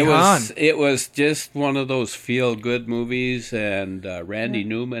 Goldie Hawn. it was just one of those feel-good movies, and Randy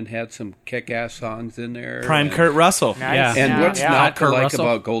Newman had some kick-ass songs in there. Prime and, Kurt Russell. Nice. Yeah. And Yeah. what's Yeah. not to Kurt like Russell.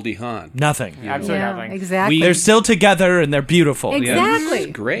 about Goldie Hawn? Nothing. Absolutely Yeah, nothing. exactly. They're still together and they're beautiful.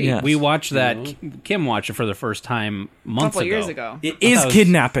 Exactly. Great. Yeah. We watched that. Kim watched it for the first time A months couple ago. years ago. It is thought it was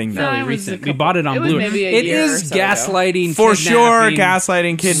kidnapping though. No, Fairly it was recent. a We couple- bought it on it was Blu-ray. maybe a It year or is so ago. gaslighting, For sure, kidnapping,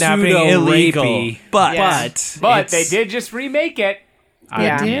 gaslighting, kidnapping, pseudo-rapey. illegal. But Yeah. But it's- they did just remake it. They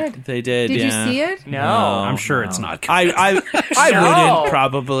I- did. They did. Did you yeah. see it? No. I'm sure it's not. I No. wouldn't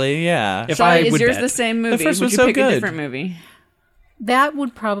probably. Yeah. If Shelley, I is would yours bet. the same movie? first Would one's you so pick good. a different movie? That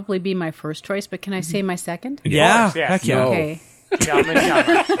would probably be my first choice, but can I say my second? Yeah. course, yes. Heck yeah. No. Okay. Dumb and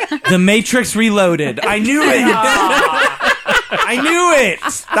Dumber. The Matrix Reloaded. I knew it. I knew it.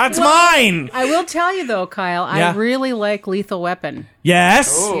 That's mine. I will tell you though, Kyle, Yeah. I really like Lethal Weapon.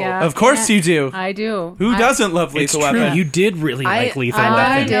 Yes. Yeah. Of course you do. I do. Who I- doesn't love It's Lethal true. Weapon? You did really like Lethal I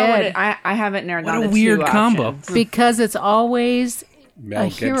Weapon. did. know what it, I haven't narrowed What down a to weird two combo. options. Because it's always Mel a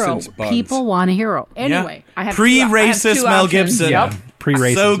hero. Gibson's Bugs. People want a hero. Anyway, I have Pre-racist two Mel options. Gibson. Yep.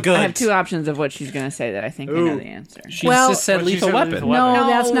 Pre-racism. So good. I have two options of what she's going to say that I think I know the answer. She Well- just said What she Lethal said, Weapon. Lethal no, Weapon.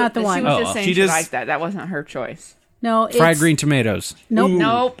 that's not the She one. was Oh, just saying she she just- liked that. That wasn't her choice. No, it's Fried green tomatoes. Nope.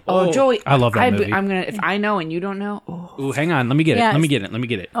 Nope. Oh, Joey. I love that movie. I'm gonna. If I know and you don't know. Oh. Ooh, hang on. Let me get Yeah, it. Let me it's- get it. Let me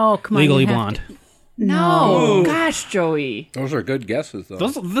get it. Oh, come on, Legally you have Blonde. No. Gosh, Joey. Those are good guesses, though.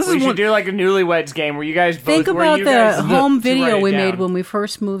 This We is should one. do like a newlyweds game where you guys both Think where about you the guys home to write video it we down. made when we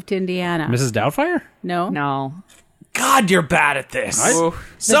first moved to Indiana. Mrs. Doubtfire? No. No. God, you're bad at this.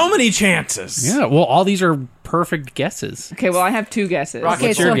 So many chances. Yeah. Well, all these are perfect guesses. Okay. Well, I have two guesses. Rocky. Okay,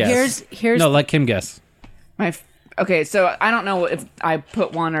 What's your so guess? here's No, let Kim guess. Okay, so I don't know if I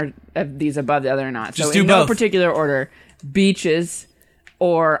put one or of these above the other or not. Just so do in no both. particular order, beaches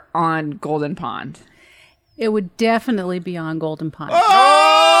or on Golden Pond. it would definitely be on Golden Pond.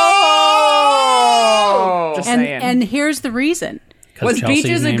 Oh, just and saying. and here's the reason. 'Cause Was Chelsea's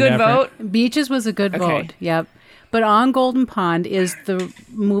beaches a named good after it. vote? Beaches was a good Okay. vote. Yep. But on Golden Pond is the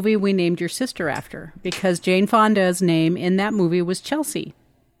movie we named your sister after because Jane Fonda's name in that movie was Chelsea.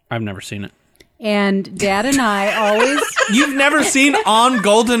 I've never seen it. And Dad and I always, You've never seen On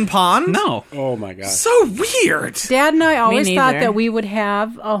Golden Pond? No. Oh my god. So weird. Dad and I always thought neither. that we would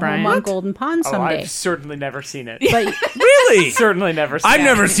have a Brian? home on What? Golden Pond Oh, someday. I've certainly never seen it. But Really? Certainly never seen I've it.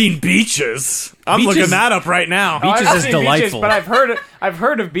 never seen Beaches. I'm Beaches- looking that up right now. Oh, I've Beaches is seen delightful. but I've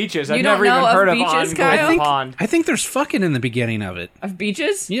heard of beaches. I've You don't never even know of heard Beaches, of Kyle? On I Golden think- Pond. I think there's fucking in the beginning of it. Of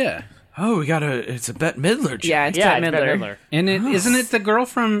Beaches? Yeah. Oh, it's a Bette Midler joke. Yeah, it's Yeah, Bette it's Bette Midler. Midler. And isn't it the girl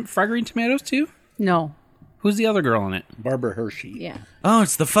from Fried Green Tomatoes too? no. Who's the other girl in it? Barbara Hershey. Yeah. Oh,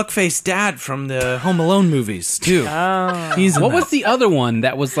 it's the fuckface dad from the Home Alone movies, too. Oh. He's in What that. was the other one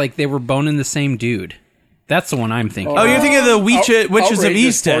that was like they were boning the same dude? That's the one I'm thinking. Oh, you're thinking of the Witches of Outrageous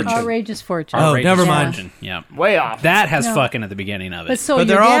East End. Fortune. Outrageous Fortune. Oh, Outrageous never mind. Fortune. Yeah. Way off. That has No. fucking at the beginning of But it. so But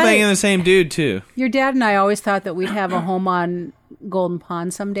your they're all dad, banging the same dude, too. your dad and I always thought that we'd have a home on Golden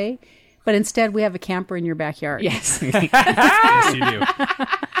Pond someday. But instead, we have a camper in your backyard. Yes. Yes, you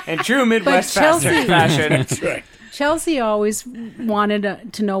do. In true Midwest Chelsea- fashion. That's right. Chelsea always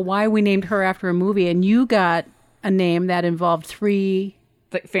wanted to know why we named her after a movie, and you got a name that involved three.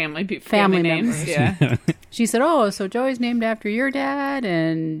 Like family people. Family names. members. Yeah. She said, "Oh, so Joey's named after your dad,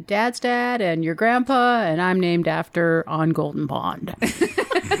 and Dad's dad, and your grandpa, and I'm named after On Golden Pond."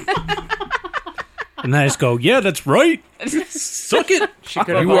 And then I just go, yeah, that's right. Suck it. She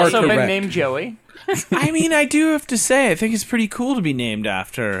could have You are also been correct. named Joey. I mean, I do have to say, I think it's pretty cool to be named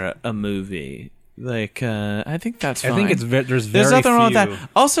after a movie. Like, I think that's fine. I think there's very There's nothing wrong few. with that.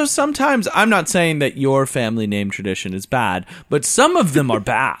 Also, sometimes, I'm not saying that your family name tradition is bad, but some of them are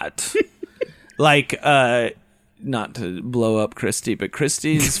bad. Like, not to blow up Christy, but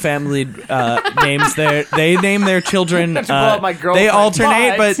Christy's family they name their children. Not to blow up my They girlfriend,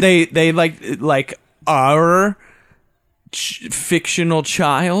 alternate, but- but they like our fictional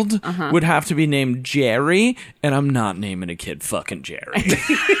child would have to be named Jerry, and I'm not naming a kid fucking Jerry.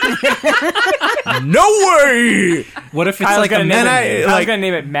 No way. What if it's I was like a gonna name man? it. I was gonna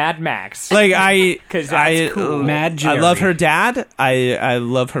name it Mad Max. Like 'Cause that's cool. Mad I Jerry. love her dad. I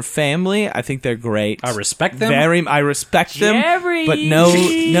love her family. I think they're great. I respect them. I respect them. Jerry. But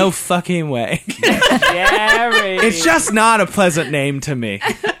no fucking way. Jerry. It's just not a pleasant name to me.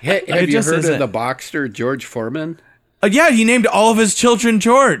 Hey, have you just heard isn't. of the boxer George Foreman? Yeah, he named all of his children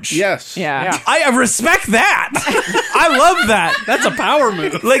George. Yes. Yeah. I respect that. I love that. That's a power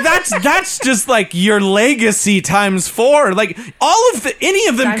move. Like that's just like your legacy times 4. Like any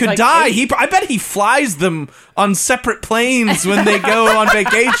of them Times could like die. 8. I bet he flies them on separate planes when they go on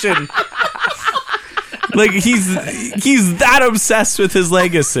vacation. Like he's that obsessed with his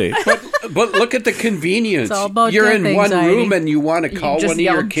legacy. But look at the convenience. It's all about You're death in one anxiety. room and you want to call just one of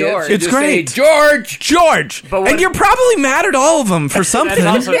your yell kids. George. You It's just great. Say, George! George, But what- and you're probably mad at all of them for something.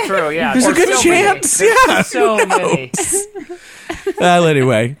 That's also true. Yeah. There's a good so many. chance. There's Yeah. So Who many. Well,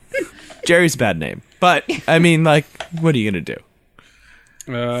 anyway, Jerry's a bad name, but I mean, like, what are you gonna do?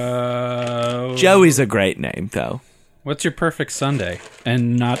 Joey's a great name, though. What's your perfect Sunday?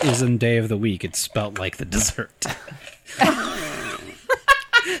 And not isn't day of the week. It's spelt like the dessert.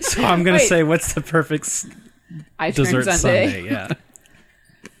 So I'm gonna Wait. say, what's the perfect Ice cream dessert sundae. Sunday? Yeah.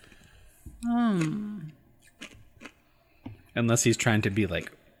 Unless he's trying to be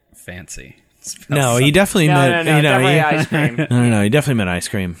like fancy. No, he definitely No, meant. no, you know, definitely he, ice cream. no, he definitely meant ice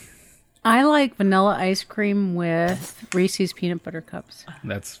cream. I like vanilla ice cream with Reese's peanut butter cups.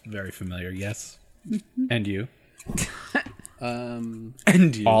 That's very familiar. Yes. And you? And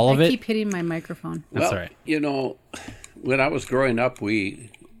you. All of I it? keep hitting my microphone. That's Well, all right. you know, when I was growing up, we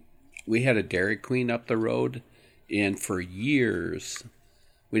had a Dairy Queen up the road, and for years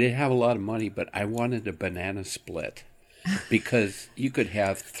we didn't have a lot of money, but I wanted a banana split because you could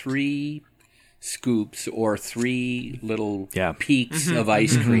have 3 scoops or 3 little Yeah. peaks of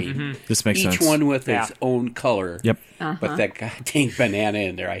ice cream. This makes Each sense. one with Yeah. its own color. Yep. But that goddamn banana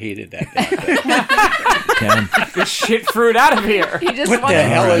in there, I hated that. Yeah. The shit fruit out of here. He just What the wanted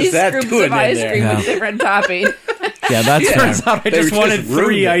hell is 3 that scoops doing of in ice there? cream Yeah. with different topping. Yeah, that's fair. Turns out I They just were wanted just ruined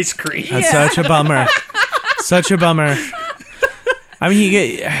 3 it. ice cream. That's such a bummer. Such a bummer. I mean, you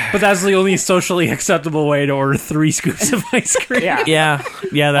get. But that's the only socially acceptable way to order 3 scoops of ice cream. Yeah.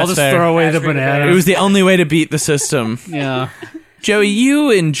 Yeah, that's I'll just fair. throw away Ice the cream banana. It was the only way to beat the system. Yeah. Joey, you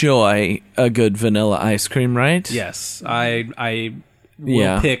enjoy a good vanilla ice cream, right? Yes. I will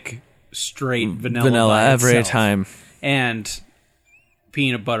Yeah. pick straight vanilla by every itself. time. And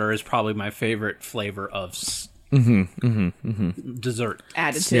peanut butter is probably my favorite flavor of dessert.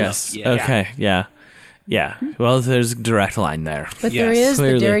 Added to Yes. Yeah. Okay. Yeah. Yeah. Well, there's a direct line there. But Yes, there is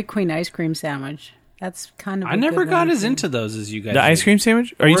clearly. the Dairy Queen ice cream sandwich. That's kind of. I a never good got one, as too. into those as you guys. The ice did. cream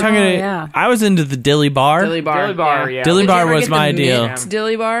sandwich? Are you talking? yeah. I was into the dilly bar. Dilly bar. Dilly bar, yeah. Dilly Did you bar ever was get the my deal. mint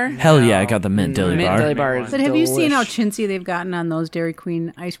Dilly bar. Hell yeah, I got the mint dilly Mint bar. Dilly bar. Is But have you seen how delish. chintzy they've gotten on those Dairy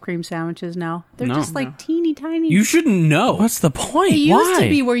Queen ice cream sandwiches now? They're No. just like teeny tiny. You shouldn't know. What's the point? It used Why? to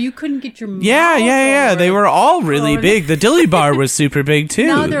be where you couldn't get your mouth. Yeah. over They it. were all really Oh, big. The dilly bar was super big too.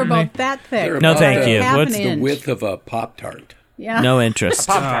 Now they're about that thick. They're No, about thank you. Half What's an the inch. The width of a Pop-Tart. Yeah. No interest.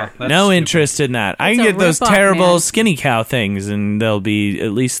 Pop-Tart. That's No stupid. interest in that. I It's can a get those rip-off, terrible man. skinny cow things, and they'll be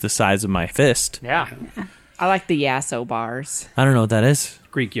at least the size of my fist. Yeah. I like the Yasso bars. I don't know what that is.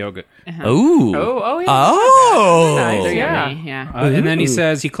 Greek yogurt. Ooh. Oh, yeah. Oh. They're yeah. yummy. Yeah. And then he Ooh.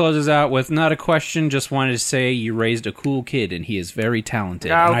 says, he closes out with, not a question, just wanted to say you raised a cool kid and he is very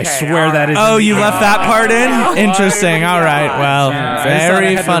talented. And I Okay, swear all that is... Oh, you left that part in? Interesting. All right. Well, I just thought I very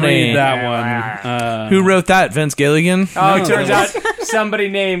had to funny. read that one. Who wrote that? Vince Gilligan? Oh, it turns out somebody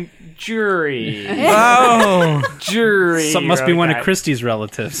named Jury. Oh. Jury. Some must be wrote one that. of Christie's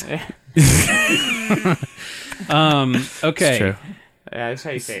relatives. Okay. It's true. Yeah, that's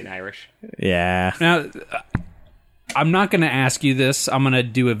how you say it in Irish. Yeah. Now, I'm not going to ask you this. I'm going to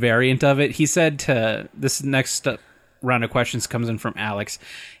do a variant of it. He said to... This next round of questions comes in from Alex.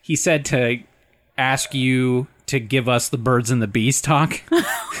 He said to ask you to give us the birds and the bees talk.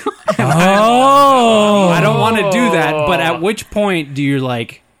 Oh. I don't want to do that, but at which point do you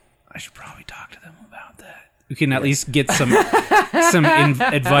like, I should probably talk to them about that? We can at least get some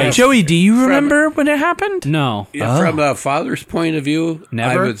advice. Joey, do you remember when it happened? No. Yeah, From a father's point of view,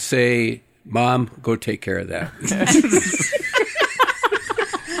 Never? I would say, Mom, go take care of that.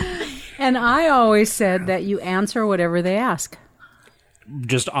 And I always said that you answer whatever they ask.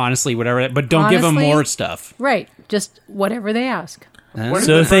 Just honestly, whatever. But don't give them Honestly? more stuff. Right. Just whatever they ask. What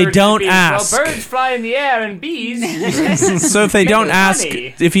So are if the they birds don't and bees? ask- Well, birds fly in the air and bees. So if they don't the ask,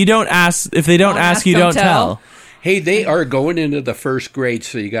 money. if you don't ask, if they don't ask, you don't tell. Hey, they are going into the first grade,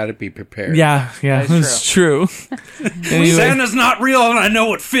 so you got to be prepared. Yeah, that's true. Anyway, Santa's not real, and I know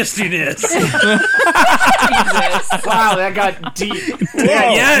what fisting is. Wow, that got deep.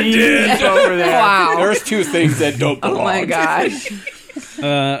 yeah, it deep did. over there. Wow. There's two things that don't belong. Oh my gosh.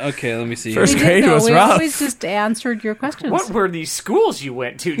 Okay, let me see. First We grade didn't know. was we rough. always just answered your questions. What were these schools you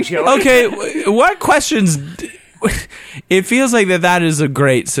went to, Joey? Okay, what questions? It feels like that is a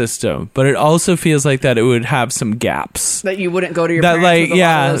great system, but it also feels like that it would have some gaps. That you wouldn't go to your That parents like with a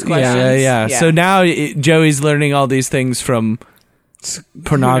lot of those questions. yeah. So now Joey's learning all these things from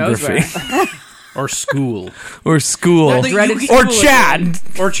pornography Or school. or school dreaded or school Chad.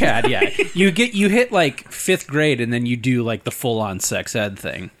 Or Chad, yeah. You hit like 5th grade, and then you do like the full-on sex ed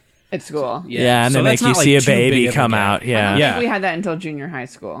thing. At school. Yeah, and So they make that's you not, like, see a too big baby of a come gap. out. I Yeah. don't Yeah. think we had that until junior high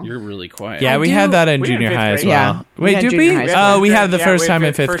school. You're really quiet. Yeah, I we do- had that in we had junior fifth high as grade. well. Yeah. We Wait, had did junior we? high school. Oh, we had the Yeah, first we time in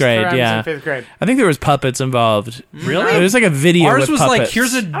had fifth first grade. rounds in Yeah, fifth grade. I think there was puppets involved. Really? It was like a video. Ours with was puppets. like,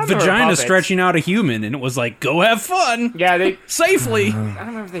 here's a remember vagina puppets. stretching out a human, and it was like, go have fun. Yeah, they. Safely. I don't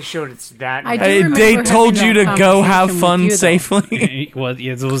remember if they showed it's that. I do Hey, remember they having told you that to go have conversation fun with you, though. safely. Well,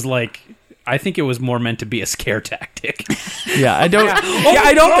 it was like, I think it was more meant to be a scare tactic. Yeah, I don't. Yeah,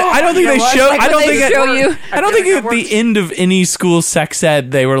 I don't think You know they what? show. Like I when don't they think. show you. I don't think at the end of any school sex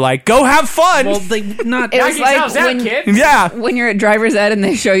ed they were like, "Go have fun." Well, they not. It was Knock like yourselves out, when, kid. yeah, when you're at driver's ed and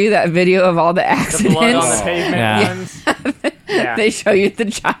they show you that video of all the The blood on the accidents. pavement Yeah. ones. Yeah. They show you the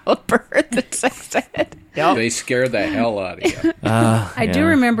childbirth at sex ed. Yep. They scare the hell out of you. I do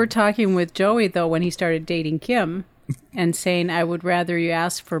remember talking with Joey, though, when he started dating Kim and saying, I would rather you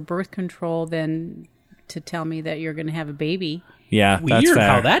ask for birth control than to tell me that you're going to have a baby. yeah, that's Weird fair.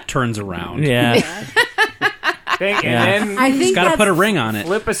 how that turns around. Yeah, And then I think Got to that's, put a ring on it.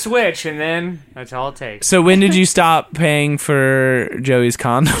 flip a switch, and then that's all it takes. So when did you stop paying for Joey's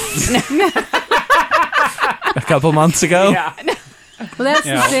condoms? A couple months ago. Yeah. well, that's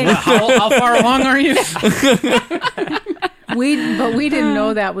the thing. How far along are you? But we didn't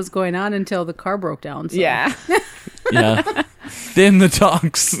know that was going on until the car broke down. So. Yeah. Yeah. Then the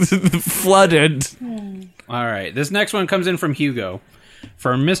talks flooded. All right. This next one comes in from Hugo.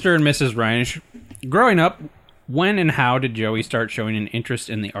 From Mr. and Mrs. Reinish. Growing up, when and how did Joey start showing an interest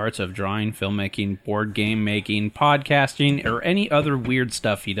in the arts of drawing, filmmaking, board game making, podcasting, or any other weird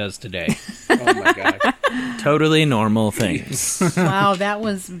stuff he does today? Oh my god! Totally normal things. Wow, that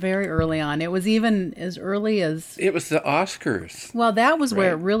was very early on. It was even as early as... It was the Oscars. Well, that was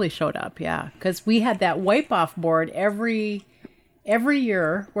where it Right. really showed up, yeah. Because we had that wipe-off board every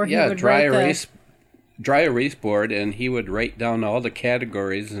year where he Yeah, would dry write erase board, and he would write down all the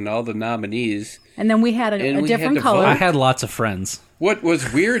categories and all the nominees. and then we had And a we had different to color. I had lots of friends. What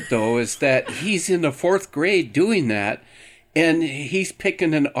was weird though is that he's in the 4th grade doing that, and he's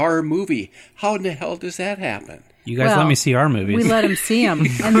picking an R movie. How in the hell does that happen? You guys Well, let me see our movies. We let him see them,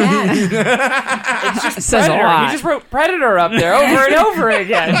 and that Says a Predator. lot. He just wrote Predator up there over and over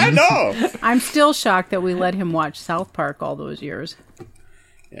again. I know. I'm still shocked that we let him watch South Park all those years.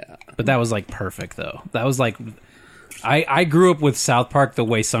 Yeah. But that was like perfect, though. That was like, I grew up with South Park the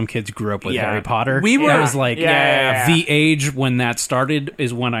way some kids grew up with Yeah. Harry Potter. We were- That was like Yeah. the age when that started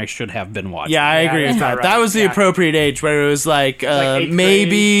is when I should have been watching. Yeah, I agree with that. right. That was the Yeah. appropriate age where it was like, like 8th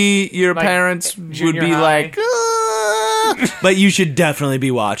maybe your like parents would junior be high. like, but you should definitely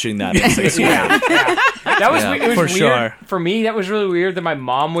be watching that. in 6th grade. That was, Yeah, it was for weird. sure. For me, that was really weird that my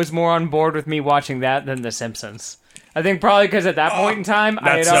mom was more on board with me watching that than The Simpsons. I think probably because at that point in time, I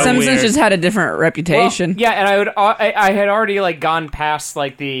had that's so already, Simpsons weird. just had a different reputation. Well, yeah, and I had already like gone past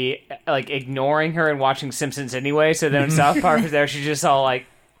like the like ignoring her and watching Simpsons anyway. So then when South Park was there, she's just all like,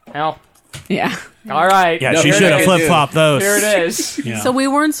 "Well, Yeah. all right, Yeah, No, she here should it have is. flip flopped those. here it is." Yeah. So we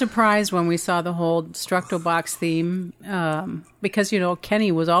weren't surprised when we saw the whole Structobox theme, because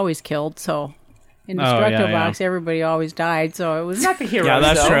Kenny was always killed. So in the Oh, yeah, Structobox, yeah. everybody always died. So it was Not the hero. Yeah,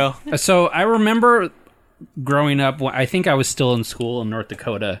 that's though. true. So I remember growing up, I think I was still in school in North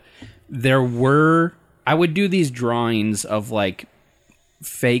Dakota. I would do these drawings of like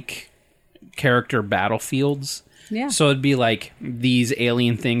fake character battlefields. Yeah. So it'd be like these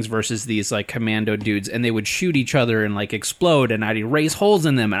alien things versus these like commando dudes, and they would shoot each other and like explode, and I'd erase holes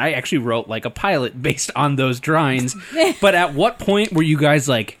in them. And I actually wrote like a pilot based on those drawings. But at what point were you guys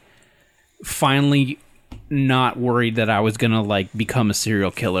like finally not worried that I was gonna like become a serial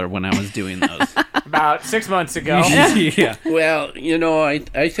killer when I was doing those? About 6 months ago. Yeah. Well,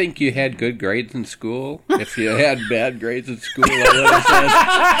 I think you had good grades in school. If you had bad grades in school,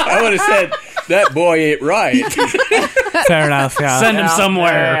 I would have said that boy ain't right. Fair enough. Yeah. Send him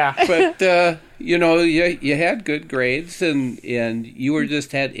somewhere. Yeah. But you had good grades, and you were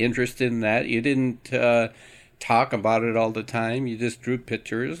just had interest in that. You didn't talk about it all the time. You just drew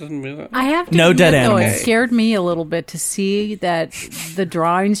pictures and I have to No admit, dead though, animals. it scared me a little bit to see that the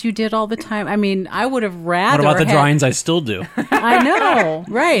drawings you did all the time. I mean, I would have rather. What about the had- drawings I still do? I know,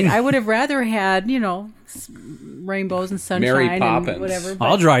 right? I would have rather had rainbows and sunshine Mary and Poppins. whatever.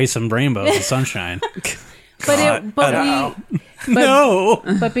 I'll draw you some rainbows and sunshine. No.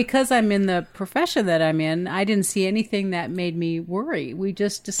 But because I'm in the profession that I'm in, I didn't see anything that made me worry. We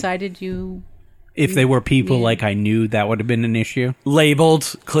just decided If they were people like I knew, that would have been an issue.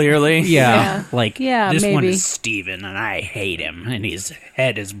 Labeled clearly. Yeah. Like, Yeah, this one maybe. is Steven, and I hate him, and his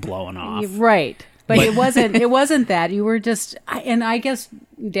head is blowing off. right. But it wasn't that. You were just, and I guess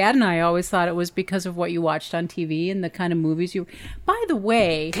Dad and I always thought it was because of what you watched on TV and the kind of movies you. By the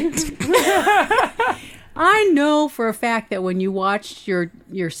way, I know for a fact that when you watched your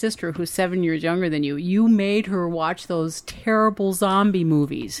sister, who's 7 years younger than you, you made her watch those terrible zombie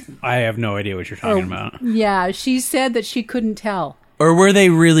movies. I have no idea what you're talking about. Yeah, she said that she couldn't tell. Or were they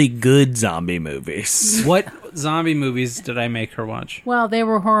really good zombie movies? What zombie movies did I make her watch? Well, they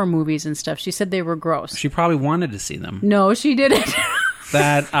were horror movies and stuff. She said they were gross. She probably wanted to see them. No, she didn't.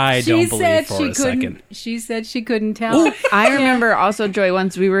 That I don't believe for a second. She said she couldn't tell. I remember also, Joy,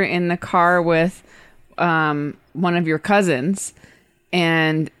 once we were in the car with one of your cousins,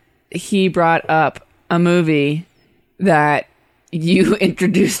 and he brought up a movie that you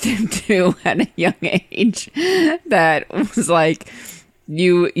introduced him to at a young age that was like,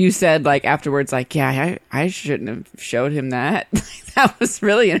 you said like afterwards, like, yeah, I shouldn't have showed him that. That was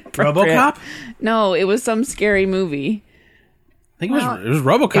really inappropriate. RoboCop? No, it was some scary movie. I think it was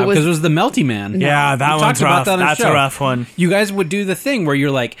RoboCop because it was the Melty Man. Yeah, that We one's talked about rough. that on the That's a show. rough one. You guys would do the thing where you're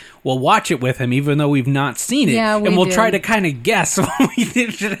like, well, watch it with him, even though we've not seen it. Yeah, we and we'll did. try to kind of guess when we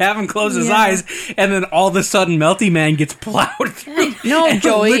should have him close his Yeah. eyes. And then all of a sudden, Melty Man gets plowed through. No, and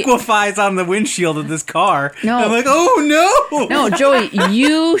Joey. liquefies on the windshield of this car. No. And I'm like, oh, no. No, Joey,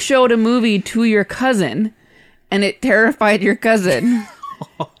 you showed a movie to your cousin, and it terrified your cousin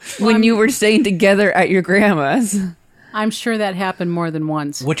when you were staying together at your grandma's. I'm sure that happened more than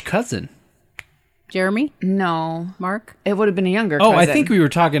once. Which cousin? Jeremy? No, Mark? it would have been a younger Oh, cousin. I think we were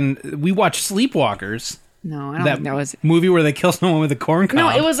talking. We watched Sleepwalkers. No, I don't That think that was. movie where they kill someone with a corn cob. No,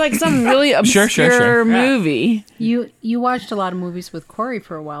 it was like some really obscure sure. movie. You watched a lot of movies with Corey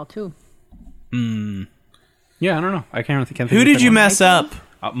for a while, too. Yeah, I don't know. I can't think. Who of did you one. mess up?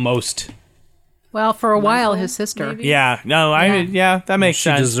 Most. Well, for a while, his sister. Yeah, no, that makes She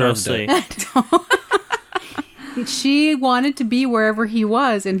sense. deserved Mostly. She wanted to be wherever he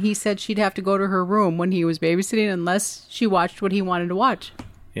was, and he said she'd have to go to her room when he was babysitting unless she watched what he wanted to watch.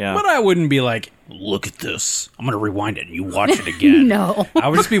 Yeah. But I wouldn't be like, look at this. I'm going to rewind it and you watch it again. No. I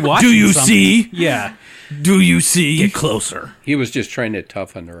would just be watching Do you something. see? Yeah. Do you see? Get closer. He was just trying to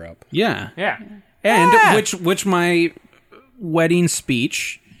toughen her up. Yeah. Yeah. And which my wedding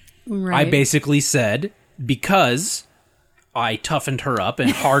speech, Right. I basically said, because I toughened her up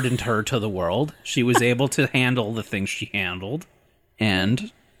and hardened her to the world, she was able to handle the things she handled.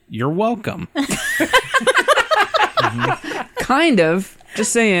 And you're welcome. Kind of.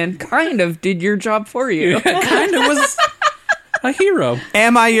 Just saying. Kind of did your job for you. Kind of was a hero.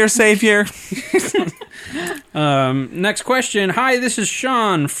 Am I your savior? Next question. Hi, this is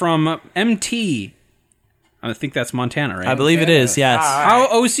Sean from MT. I think that's Montana, right? I believe it is, yes. How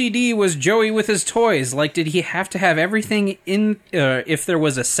OCD was Joey with his toys? Like, did he have to have everything in, if there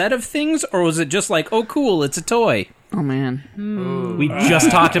was a set of things, or was it just like, oh, cool, it's a toy? Oh man. We just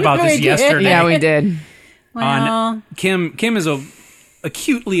talked about this We did. yesterday. Yeah, we did. Well, Kim is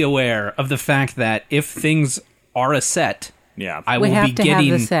acutely aware of the fact that if things are a set, Yeah. I we will have be to getting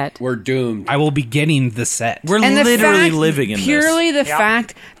have the set. We're doomed. I will be getting the set. We're And the literally fact- living in this. purely the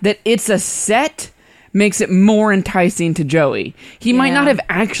fact that it's a set makes it more enticing to Joey. He might Yeah. not have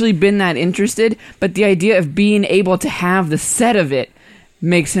actually been that interested, but the idea of being able to have the set of it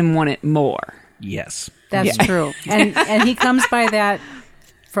makes him want it more. Yes. That's true. And he comes by that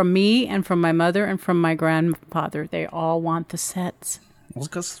from me and from my mother and from my grandfather. They all want the sets. Well,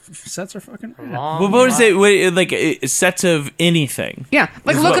 because sets are fucking rad. Well, what is it? Like sets of anything? Yeah,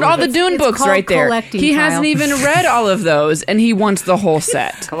 like Is look what at all we're- the Dune It's books called right there. collecting, He Kyle. hasn't even read all of those, and he wants the whole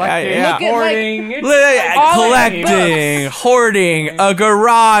set. Collecting, Yeah. Look at, like, hoarding. Collecting, hoarding, a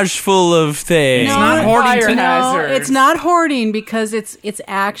garage full of things. It's not hoarding fire to hazard. It's not hoarding because it's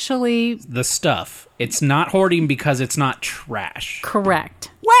actually the stuff. It's not hoarding because it's not trash.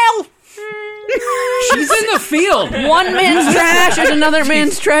 correct. Well, She's in the field. One man's trash is another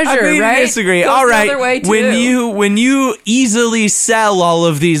man's treasure, agree to right? disagree. Goes All the right, other way, when you easily sell all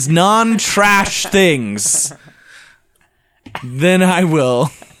of these non-trash things, then I will.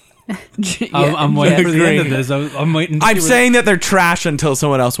 I'm waiting for the end of Agree. this. I'm waiting. To I'm see what- saying that they're trash until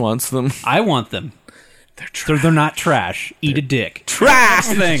someone else wants them. I want them. They're not trash. Eat a dick. Trash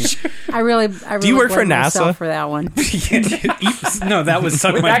Thing. I really Do you work for blame myself NASA? for that one. No, that was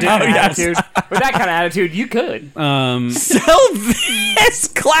suck With my that dick. kind of yes. attitude, with that kind of attitude, you could. Sell this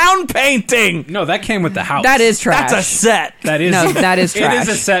clown painting. No, that came with the house. That is trash. That's a set. That is. No, that is It trash.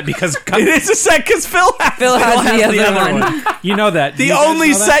 is a set because It is a set because Phil has Phil it. has the other one. You know that. The You guys only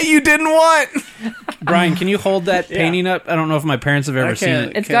know that? set you didn't want. Brian, can you hold that painting up? I don't know if my parents have ever seen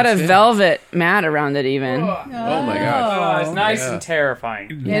can't. it. It's got a velvet mat around it, even. Oh my gosh. Oh, it's nice and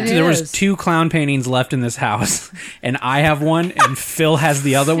terrifying. It There was is. 2 clown paintings left in this house, and I have one, and Phil has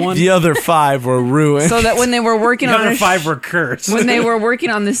the other one. The other 5 were ruined. So that when they were working The on other a 5 were cursed. when they were working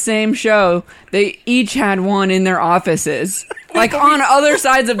on the same show, they each had one in their offices. Like on other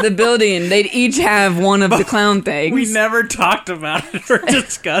sides of the building, they'd each have one of the clown things. We never talked about it or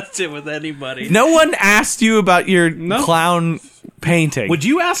discussed it with anybody. No one asked you about your No. clown painting. Would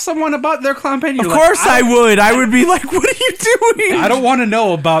you ask someone about their clown painting? Of You're course like, I would. I would be like, "What are you doing?" I don't want to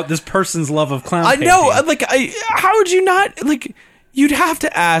know about this person's love of clown I painting. know. Like, how would you not like? You'd have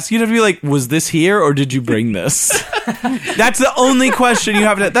to ask. You'd have to be like, "Was this here, or did you bring this?" That's the only question you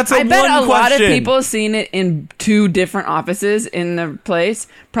have to. That's the I one bet a lot of question. people seeing it in 2 different offices in the place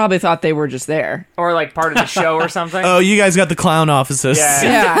probably thought they were just there. Or like part of the show or something. Oh, you guys got the clown offices.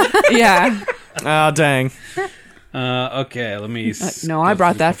 Yeah. Yeah. Oh, dang. Okay, let me. No, I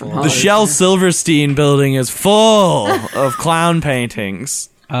brought that from The Hollywood. Shell Silverstein building is full of clown paintings.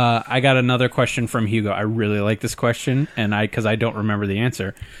 I got another question from Hugo. I really like this question, and because I don't remember the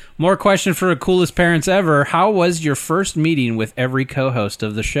answer. More question for the coolest parents ever. How was your first meeting with every co-host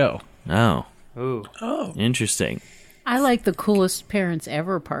of the show? Oh, Ooh. interesting. I like the coolest parents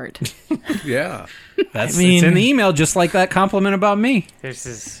ever part. Yeah. That's I mean- it's in the email, just like that compliment about me. This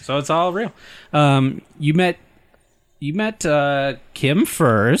is So it's all real. You met Kim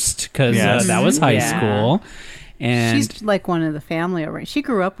first because Yes. that was high Yeah. school, and She's like one of the family already. She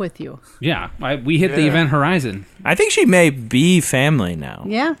grew up with you. yeah, we hit the event horizon. I think she may be family now.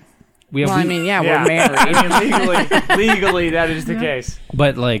 Yeah. We have, Well, I mean, yeah, yeah. we're married. I mean, legally, that is the case.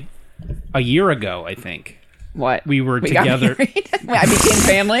 but like a year ago, I think What? we were got together. married? I became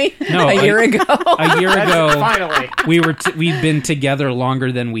family No, a year ago. A year ago, Finally. we'd been together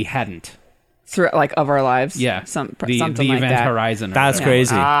longer than we hadn't. Through like of our lives. Yeah, something the like event that. horizon. or That's whatever.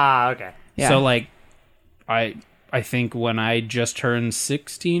 crazy. Okay. Yeah. So like, I think when I just turned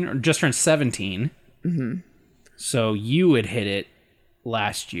 16 or just turned 17, so you had hit it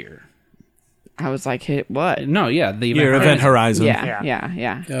last year. I was like, "Hit what?" No, yeah, the Your Event Horizon. Yeah, Yeah.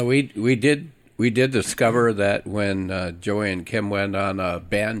 yeah. We did discover that when Joey and Kim went on a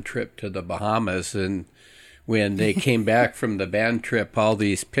band trip to the Bahamas, and when they came back from the band trip, all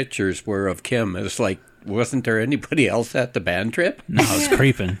these pictures were of Kim. It was like, wasn't there anybody else at the band trip? No, it's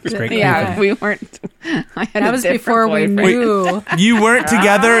creeping. It's great. Yeah, we weren't. I had That a was different before we boyfriend. knew. You weren't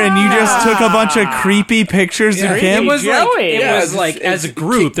together, and you just took a bunch of creepy pictures of It Kim. was like, Joey. it Yeah, was it's- like it's- as a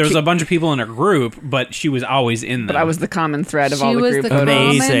group, there was a bunch of people in a group, but she was always in them. But I was the common thread of She all the was group the photos.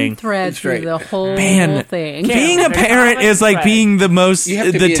 Amazing. common thread through right. the whole Man, thing. Being a parent is like being the most You have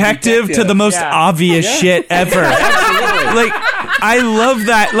to be a detective to detective. the most Yeah. obvious shit ever. Like, I love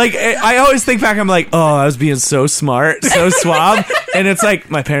that. Like, I always think back, I'm like, oh, I was being so smart, so suave. And it's like,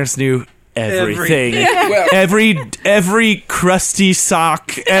 my parents knew everything. Well, Every crusty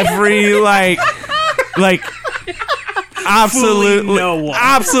sock, every, like absolutely, no one.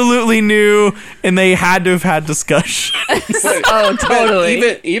 absolutely knew. And they had to have had discussion. Oh,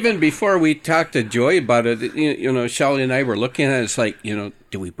 totally. even before we talked to Joy about it, you know, Shelly and I were looking at it. It's like, you know,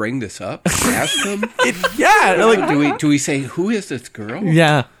 do we bring this up? Ask them? Yeah. Like, Do we say, who is this girl?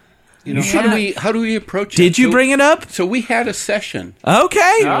 yeah. You know, how do we approach it? Did you So- bring it up? So we had a session.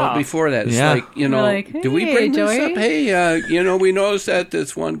 Okay. You know, before that, it's Yeah. like, you know, We're like, do we "Hey, bring this Joey." up? Hey, you know, we noticed that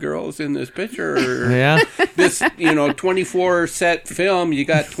this one girl's in this picture. Or Yeah. this, you know, 24 set film, you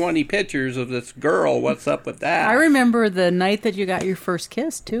got 20 pictures of this girl. What's up with that? I remember the night that you got your first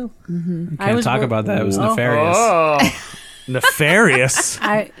kiss too. Can't talk about that. It was nefarious. Oh, Nefarious.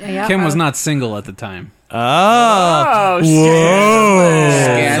 Kim was not single at the time. Oh. shit. Whoa.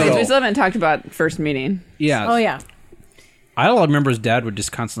 Scandal. We still haven't talked about first meeting. Yeah. Oh yeah. All I remember his dad would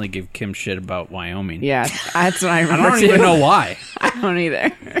just constantly give Kim shit about Wyoming. Yeah, that's what I I remember don't too. even know why. I don't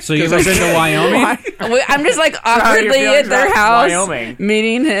either. So you ever been to Wyoming? I'm just like are your awkwardly feelings at their about house, Wyoming?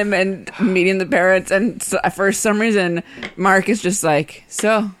 meeting him and meeting the parents, and so, for some reason, Mark is just like,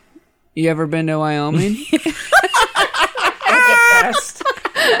 "So, you ever been to Wyoming?" Best.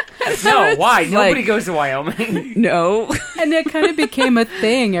 No, why? Nobody like- goes to Wyoming. No, And it kind of became a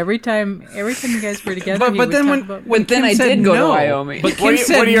thing every time you guys were together. But he would then talk when, about- when But then Kim I said did go to no, Wyoming. But Kim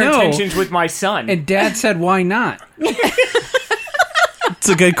said what are your no, intentions with my son? and Dad said why not? It's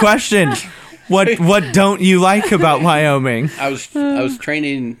a good question. What don't you like about Wyoming? I was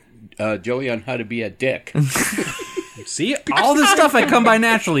training Joey on how to be a dick. See, all this stuff I come by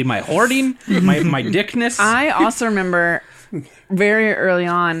naturally. My hoarding, my dickness. I also remember very early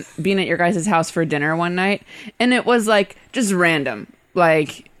on being at your guys' house for dinner one night, and it was like just random.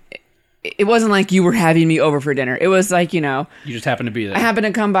 Like, it wasn't like you were having me over for dinner. It was like, you know, You just happen to be there. I happened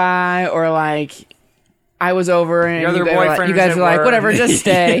to come by, or like I was over and Your other you guys were like, boyfriend you was guys at were like, work. whatever, just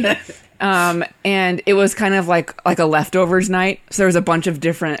stay. And it was kind of like a leftovers night. So there was a bunch of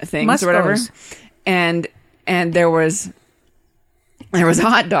different things or whatever. Muscos. And there was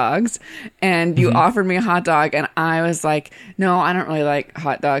hot dogs, and you offered me a hot dog, and I was like, no, I don't really like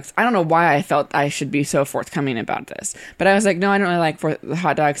hot dogs. I don't know why I felt I should be so forthcoming about this, but I was like, no, I don't really like the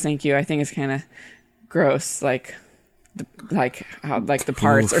hot dogs. Thank you. I think it's kind of gross, like the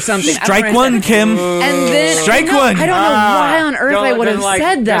parts or something. I don't Strike know what I one, said. Kim. And then Strike I one. don't know why on earth I would have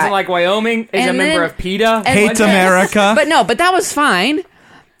said that. Doesn't like Wyoming. Is a And member then- of PETA. Hates America. But that was fine.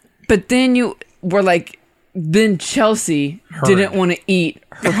 But then you were like, then Chelsea didn't want to eat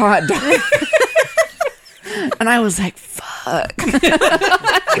her hot dog. And I was like, fuck.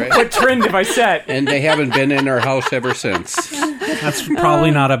 What trend have I set? And they haven't been in our house ever since. That's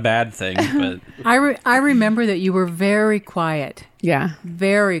probably not a bad thing, but I remember that you were very quiet. Yeah.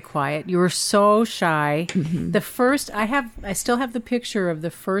 Very quiet. You were so shy. The first I still have the picture of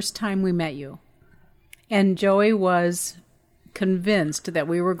the first time we met you. And Joey was convinced that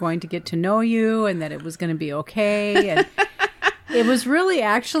we were going to get to know you and that it was going to be okay, and it was really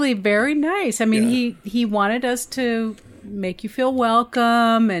actually very nice. I mean, he wanted us to make you feel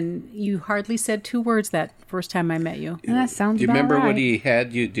welcome, and you hardly said 2 words that first time I met you. That sounds Do you about remember right. what he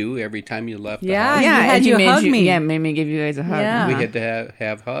had you do every time you left the Yeah. house? Yeah, He had and you made hug me. Yeah, made me give you guys a hug. Yeah. We had to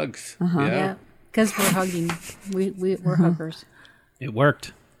have hugs. Yeah, because we're hugging. We're huggers. it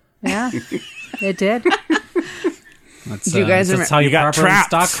worked. Yeah, it did. That's, Do you guys that's how you got proper in trapped.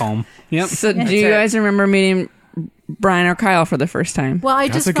 Stockholm. Yep. So do you guys remember meeting Brian or Kyle for the first time? Well, I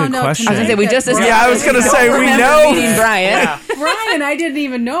That's just a good found out question. tonight I was gonna say, we that just Brian- Yeah, I was gonna say, we remember know. meeting Brian. Brian, I didn't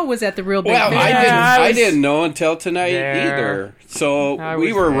even know was at the Real Big Well, Fish. I didn't know until tonight there. either. So I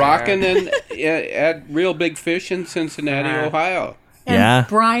we was were there. rocking at Real Big Fish in Cincinnati, Ohio. And Yeah.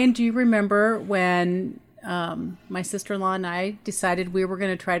 Brian, do you remember when my sister-in-law and I decided we were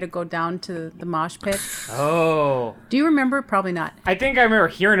going to try to go down to the mosh pit. Oh, Do you remember? Probably not. I think I remember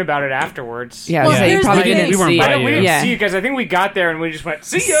hearing about it afterwards. Yeah, Well, so you here's probably the thing. didn't We weren't see by I it. know we you. didn't Yeah. see it because I think we got there and we just went,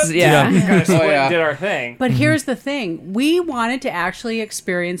 see ya. Yeah. Kind of split yeah. and did our thing. But here's the thing. We wanted to actually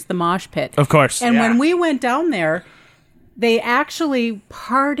experience the mosh pit. Of course. And Yeah. when we went down there, they actually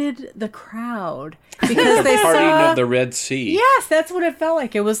parted the crowd because they Parting saw... of the Red Sea. Yes, that's what it felt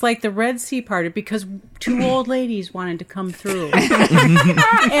like. It was like the Red Sea parted because two old ladies wanted to come through.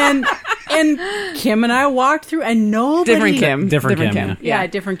 and Kim and I walked through and nobody... Different Kim. Different Kim, Yeah,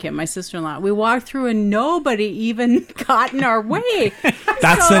 different Kim, my sister-in-law. We walked through and nobody even got in our way.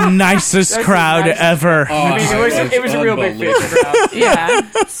 That's the nicest That's crowd the nicest- ever. I mean, it was a real big unbelievable. fish crowd. Yeah.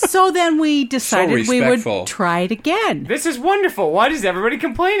 So then we decided we would respectful. try it again. This is wonderful. Why does everybody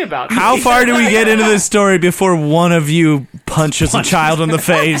complain about this? How far do we get into this story before one of you punches a child in the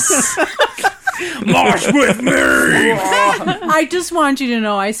face? March with me. I just want you to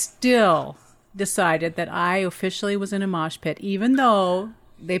know I still decided that I officially was in a mosh pit, even though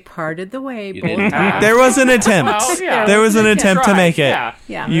they parted the way. Both didn't. times. There was an attempt. Well, yeah. There was an You attempt to tried. make it. Yeah.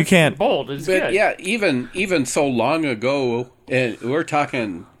 Yeah. You can't. Bold is But good. yeah, even so long ago, and we're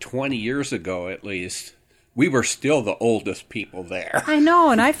talking 20 years ago at least, we were still the oldest people there. I know,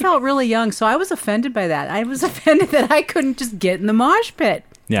 and I felt really young, so I was offended by that. I was offended that I couldn't just get in the mosh pit.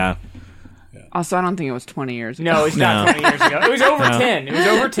 Yeah. Also, I don't think it was 20 years ago. No, it's not No. 20 years ago. It was over 10. It was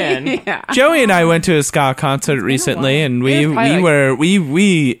over 10. Yeah. Joey and I went to a ska concert recently, and we It was probably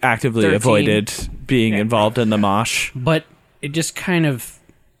we actively 13. avoided being involved in the mosh. But it just kind of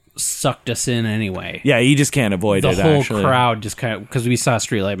sucked us in anyway. Yeah, you just can't avoid The it. whole actually. crowd just kind of, because we saw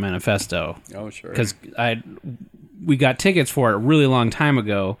Streetlight Manifesto. Oh, sure. Because we got tickets for it a really long time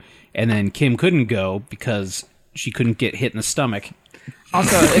ago, and then Kim couldn't go because she couldn't get hit in the stomach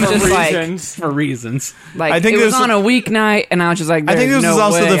Also, it's just Reasons. for reasons. like I think it was this- on a weeknight, and I was just like, I think "There's this no was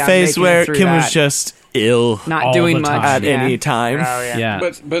also way the I'm phase making it where through Kim was that. just ill not all doing the much time. at yeah. any time. Oh, yeah. Yeah.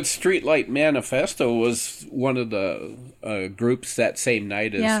 But Streetlight Manifesto was one of the groups that same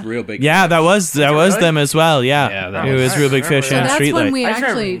night as Yeah. Real Big. Yeah, that was really? them as well. Yeah, Yeah, that it was was- Real Big Fish So and that's when Streetlight. we I just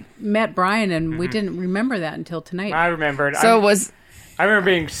actually met Brian, and we didn't remember that until tonight. I remembered. So was I remember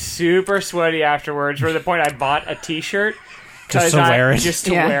being super sweaty afterwards. To the point I bought a T-shirt Just to wear it. Just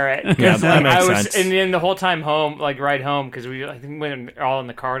to Yeah. wear it. Yeah, that Like, makes I was, sense. And then the whole time home, like ride home, because I think we were all in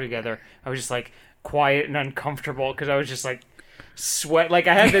the car together. I was just like quiet and uncomfortable because I was just like sweat. Like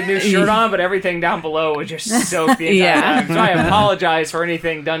I had the new shirt on, but everything down below was just soaked the entire Yeah. time. So I apologize for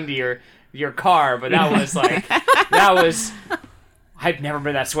anything done to your car, but that was like I've never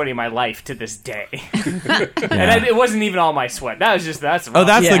been that sweaty in my life to this day. And it wasn't even all my sweat. That's Oh,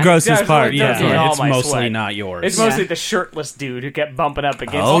 that's Yeah. the grossest That's part. what- Yeah. that's what- all It's my mostly sweat. not yours. It's mostly the shirtless dude who kept bumping up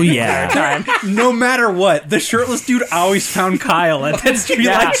against Oh, me the yeah. entire time. No matter what, the shirtless dude always found Kyle at that Streetlight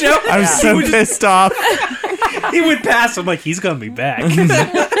Yeah. show. I'm so pissed off. He would pass him like he's gonna be back.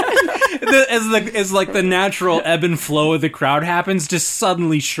 As like the natural ebb and flow of the crowd happens, just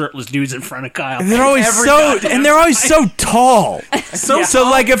suddenly shirtless dudes in front of Kyle. They're always so tall. So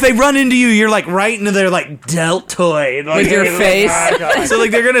like if they run into you, you're like right into their like deltoid like, with your face. So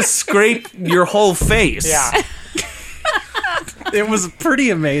like they're gonna scrape your whole face. Yeah. It was pretty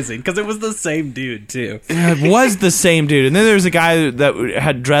amazing because it was the same dude too. It was the same dude. And then there was a guy that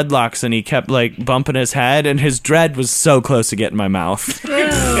had dreadlocks and he kept like bumping his head and his dread was so close to getting in my mouth.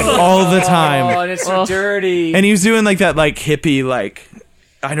 All the Oh, time. and it's so dirty. And he was doing like that like hippie like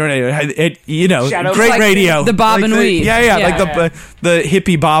I don't know, Shadow great like radio. the bob Like and weave. Yeah, Yeah. like the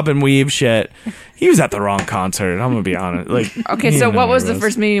hippie bob and weave shit. He was at the wrong concert. I'm gonna be honest. Like, Okay, he so didn't know what where was he the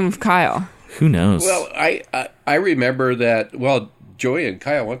first meeting with Kyle? Who knows? Well, I remember that. Well, Joey and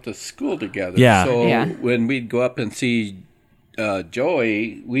Kyle went to school together. Yeah. So Yeah. when we'd go up and see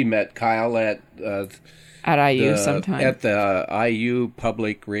Joey, we met Kyle at At IU sometime. at the IU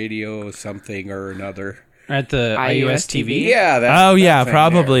Public Radio something or another. At the IUS IUS-TV. Yeah. oh yeah, thing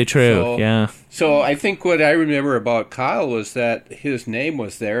probably there. true. So- Yeah. So I think what I remember about Kyle was that his name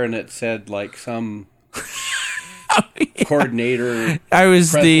was there, and it said like some coordinator. I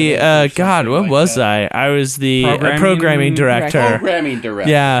was the President or God. something What like was that. I? I was the Programming programming director. Programming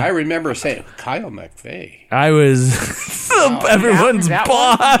director. Yeah. I remember saying Kyle McVeigh. I was everyone's that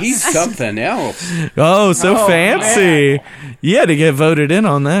boss. He's something else. Oh, so fancy. You had to get voted in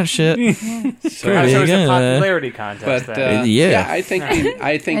on that shit. So, So Pretty it was a good. popularity contest. but then. Yeah. I think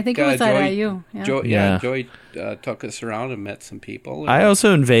I think it was at Joey, IU. Yeah. Yeah. Joey took us around and met some people. I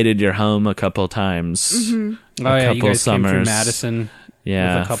also invaded your home a couple times. Oh yeah, you couple guys came through summers. Madison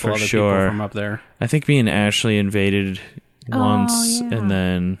Yeah, with a couple for other sure. people from up there. I think me and Ashley invaded once, yeah. and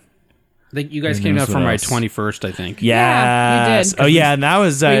then You guys came knows down for what my else? 21st, I think. Yeah, we Yes. did. Oh yeah, and that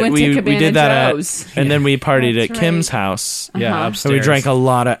was We went to we Cabana did that Joe's. and then we partied That's at Kim's right. house. Yeah, Uh-huh. upstairs. So we drank a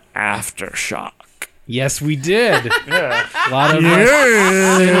lot of aftershock. Yes, we did. Yeah. A lot of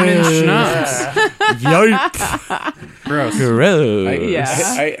cinnamon schnapps. Yoip. Gross. Gross.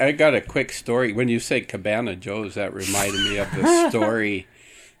 Yeah. I got a quick story. When you say Cabana Joe's, that reminded me of the story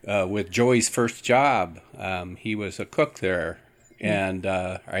with Joey's first job. He was a cook there, and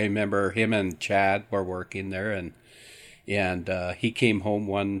I remember him and Chad were working there, and he came home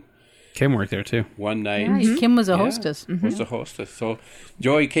one Kim worked there too. night. Right. Kim was a Yeah, hostess. was a hostess. So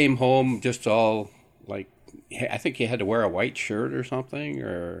Joey came home just all like, I think he had to wear a white shirt or something,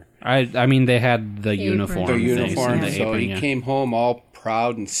 or I mean, they had the Apron. uniform. the things uniform. and the So apron, he yeah. came home all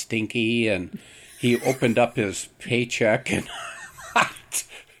proud and stinky, and he opened up his paycheck, and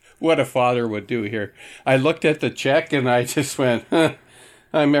what a father would do here. I looked at the check, and I just went, huh.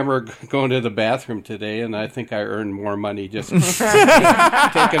 I remember going to the bathroom today, and I think I earned more money just taking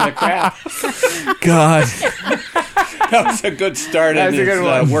a crap. God. That was a good start That in was a his good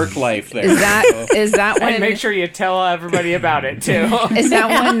one. work life there. Is that when? And make sure you tell everybody about it too. Is that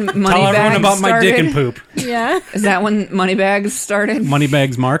when Tell Moneybags everyone about started? my dick and poop. Yeah. Is that when Moneybags started?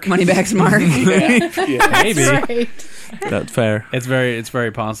 Moneybags Mark. Moneybags Mark. Maybe. Right. That's fair. It's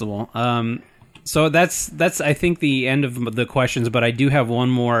very possible. So that's I think the end of the questions, but I do have one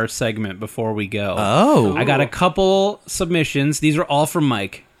more segment before we go. Oh. I got a couple submissions. These are all from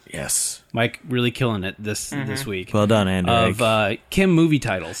Mike. Yes. Mike really killing it this week. Well done, Andy. Of Kim movie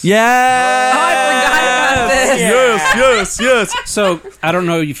titles. Yes. Oh, I forgot about this. Yes. So I don't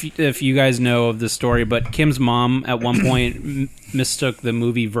know if you guys know of this story, but Kim's mom at one point mistook the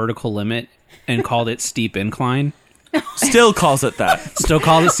movie Vertical Limit and called it Steep Incline. Still calls it that. Still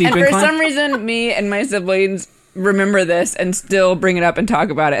called it Steep And for Incline. some reason, me and my siblings remember this and still bring it up and talk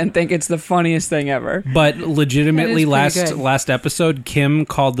about it and think it's the funniest thing ever. But legitimately, That is pretty good. last episode, Kim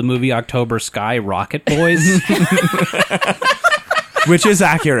called the movie October Sky Rocket Boys, Which is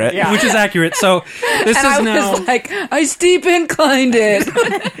accurate. Yeah. which is accurate. So this And is I now. was like, I steep inclined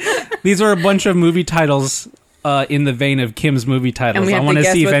it. These are a bunch of movie titles in the vein of Kim's movie titles. And we I have to want to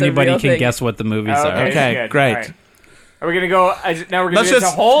guess see if what the anybody real can thing- guess what the movies Okay, are. Okay, good. great. All right. Are we gonna go? Now we're gonna Let's do it as a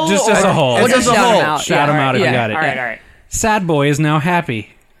just- whole. Just as a whole. We'll It's just as a shout whole. them out. Shout 'em out if you got it. All right. Sad Boy is now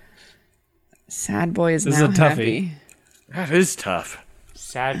happy. Sad boy is This is now a toughie. happy. That is tough.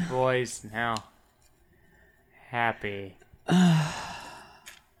 Sad boys now happy.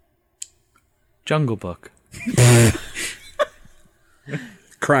 Jungle Book.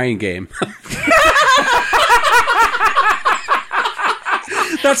 Crying game.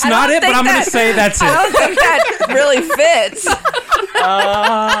 That's not it, but think I'm going that- to say that's I it. don't think that really fits.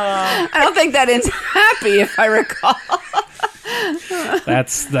 I don't think that ends happy, if I recall.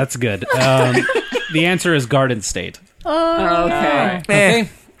 That's good. The answer is Garden State. Okay. Okay.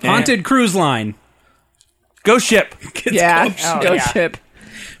 Haunted Cruise Line. Go ship. Yeah. Oh, Go yeah. ship.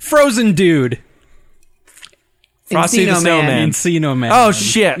 Frozen Dude. Frosty the Encino Man. Snowman. Encino Man. Oh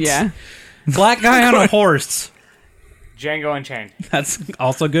shit. Yeah. Black Guy on a Horse. Django Unchained. That's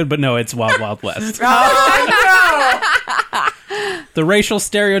also good, but no, it's Wild Wild West. The racial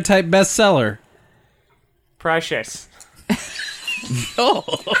stereotype bestseller. Precious.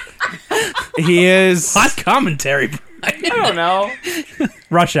 He is. Hot commentary. I don't know.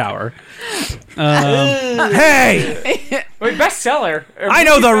 Rush Hour. Hey, Wait, bestseller. I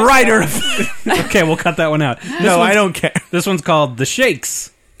know the writer. of- Okay, we'll cut that one out. No, I don't care. This one's called The Shakes.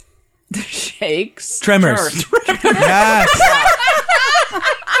 Shakes. Tremors. Yes.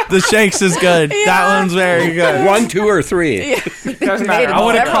 The Shakes is good. That one's very good. 1, 2, or 3. Doesn't matter. I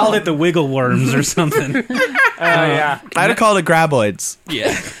would have Several. called it the Wiggle Worms or something. Yeah. I'd have called it Graboids.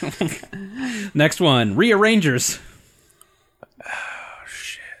 Yeah. Next one, Rearrangers.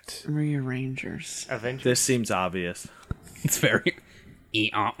 Rearrangers. Avengers. This seems obvious. It's very.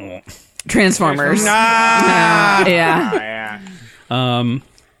 Transformers. Ah. Yeah. Oh, yeah.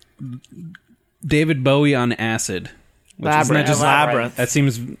 David Bowie on acid. Which isn't that Labyrinth. just Labyrinth. That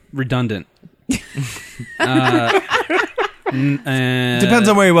seems redundant. Depends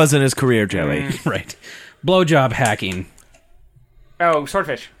on where he was in his career, Joey. Right. Blowjob hacking. Oh,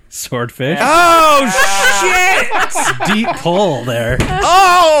 Swordfish. Swordfish. Oh shit! Deep pull there.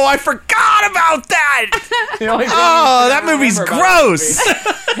 Oh, I forgot about that. The only thing Oh, I that movie's remember about that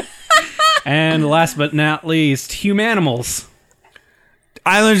gross. movie. And last but not least, Humanimals.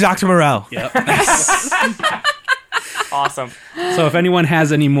 Island of Dr. Moreau. Yep. Awesome. So if anyone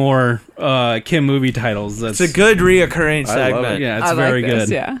has any more Kim movie titles, that's It's a good reoccurring I love segment. yeah, it's I like very this,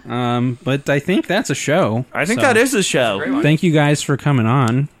 good. yeah. But I think that's a show. I think So, that is a show. Thank you guys for coming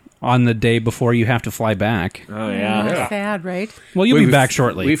on. on the day before you have to fly back. Oh yeah. That's sad, right? Well, you'll be back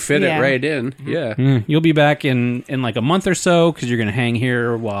shortly. We fit Yeah. it right in. Yeah. You'll be back in like a month or so because you're going to hang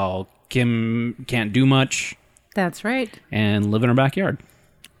here while Kim can't do much That's right. and live in her backyard.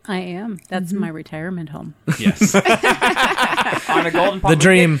 I am. That's my retirement home. Yes. On a golden pond. The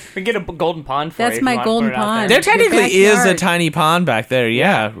dream. We can get a golden pond for That's you. if my you want to golden put it out pond. there. There technically is a backyard. tiny pond back there.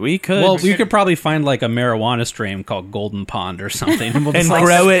 Yeah, we could. Well, we could probably find like a marijuana stream called Golden Pond or something, and we'll and just, like,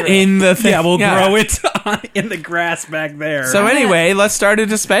 grow it in the thing. Yeah, we'll grow it in the grass back there. So anyway, let's start a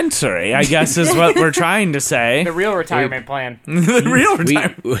dispensary, I guess is what we're trying to say. The real retirement plan. The real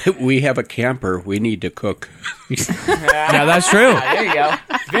retirement. We have a camper. We need to cook. Yeah, that's true. There you go.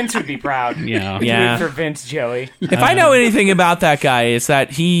 Vince would be proud. Yeah. Yeah. Good for Vince, Joey. If I know anything about that guy, it's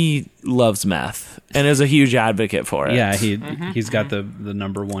that he loves meth and is a huge advocate for it. Yeah, he's got the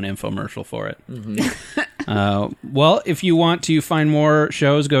number one infomercial for it. Well, if you want to find more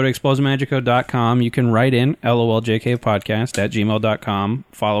shows, go to explosemagico.com. You can write in loljkpodcast@gmail.com.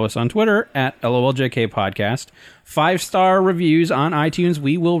 Follow us on Twitter @loljkpodcast. 5-star reviews on iTunes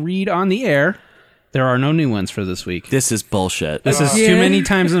we will read on the air. There are no new ones for this week. This is bullshit. This is too many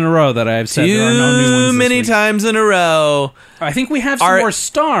times in a row that I've said there are no new ones Too this many week. times in a row. I think we have some more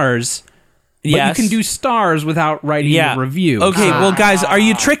stars, but Yes. you can do stars without writing a review. Okay, well, guys, are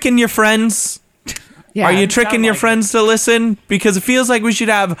you tricking your friends? Yeah. Are you tricking your friends to listen? Because it feels like we should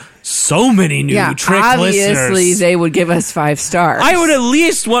have so many new trick obviously listeners. they would give us 5 stars. I would at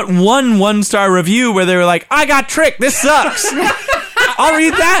least want one-star review where they were like, I got tricked. This sucks. I'll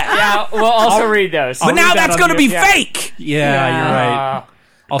read that. Yeah, we'll also read those. But now that's going to be Yeah. fake. Yeah, you're right.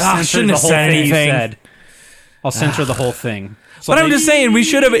 I'll censor shouldn't the have whole said thing you anything. said. I'll censor the whole thing. So But I'm they- just saying, we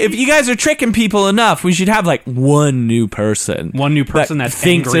should have. If you guys are tricking people enough, we should have like one new person. One new person that's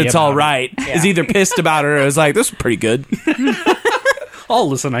thinks angry it's about all it. right. Is either pissed about it or is like, this is pretty good. I'll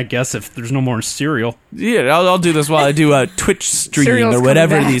listen, I guess, if there's no more cereal. Yeah, I'll do this while I do a Twitch stream Cereal's or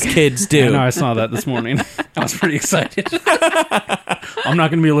whatever coming back. these kids I do. know, I saw that this morning. I was pretty excited. I'm not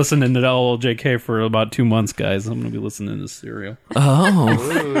going to be listening to LLJK for about 2 months, guys. I'm going to be listening to cereal.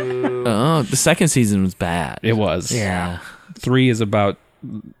 Oh, the second season was bad. It was. Yeah. 3 is about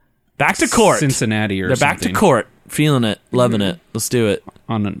Back to court. Cincinnati or They're something. back to court. Feeling it. Loving it. Let's do it.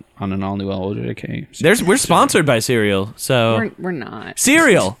 On an all-new LLJK. We're sponsored by Cereal, so We're not.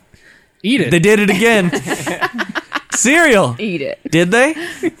 Cereal. Eat it. They did it again. Cereal. Eat it. Did they?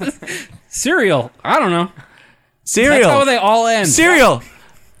 Cereal. I don't know. That's how Cereal. they all end. Cereal.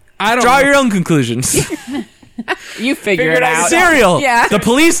 I don't Draw know. your own conclusions. You figure it out. Cereal. Yeah. The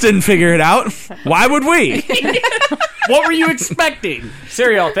police didn't figure it out. Why would we? What were you expecting?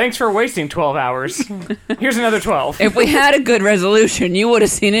 Cereal, thanks for wasting 12 hours. Here's another 12. If we had a good resolution, you would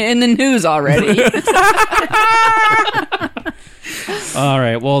have seen it in the news already. All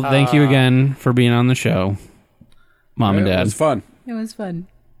right. Well, thank you again for being on the show, Mom and It Dad. was fun. It was fun.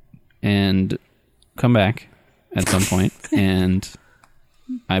 And come back at some point. And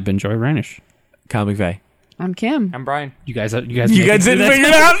I've been Joy Ranish. Comic Vay. I'm Kim. I'm Brian. You guys You make guys it through didn't that figure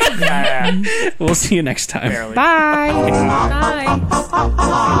it out? Yeah, We'll see you next time. barely. Bye.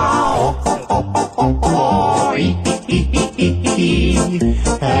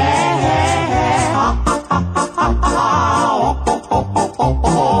 Bye.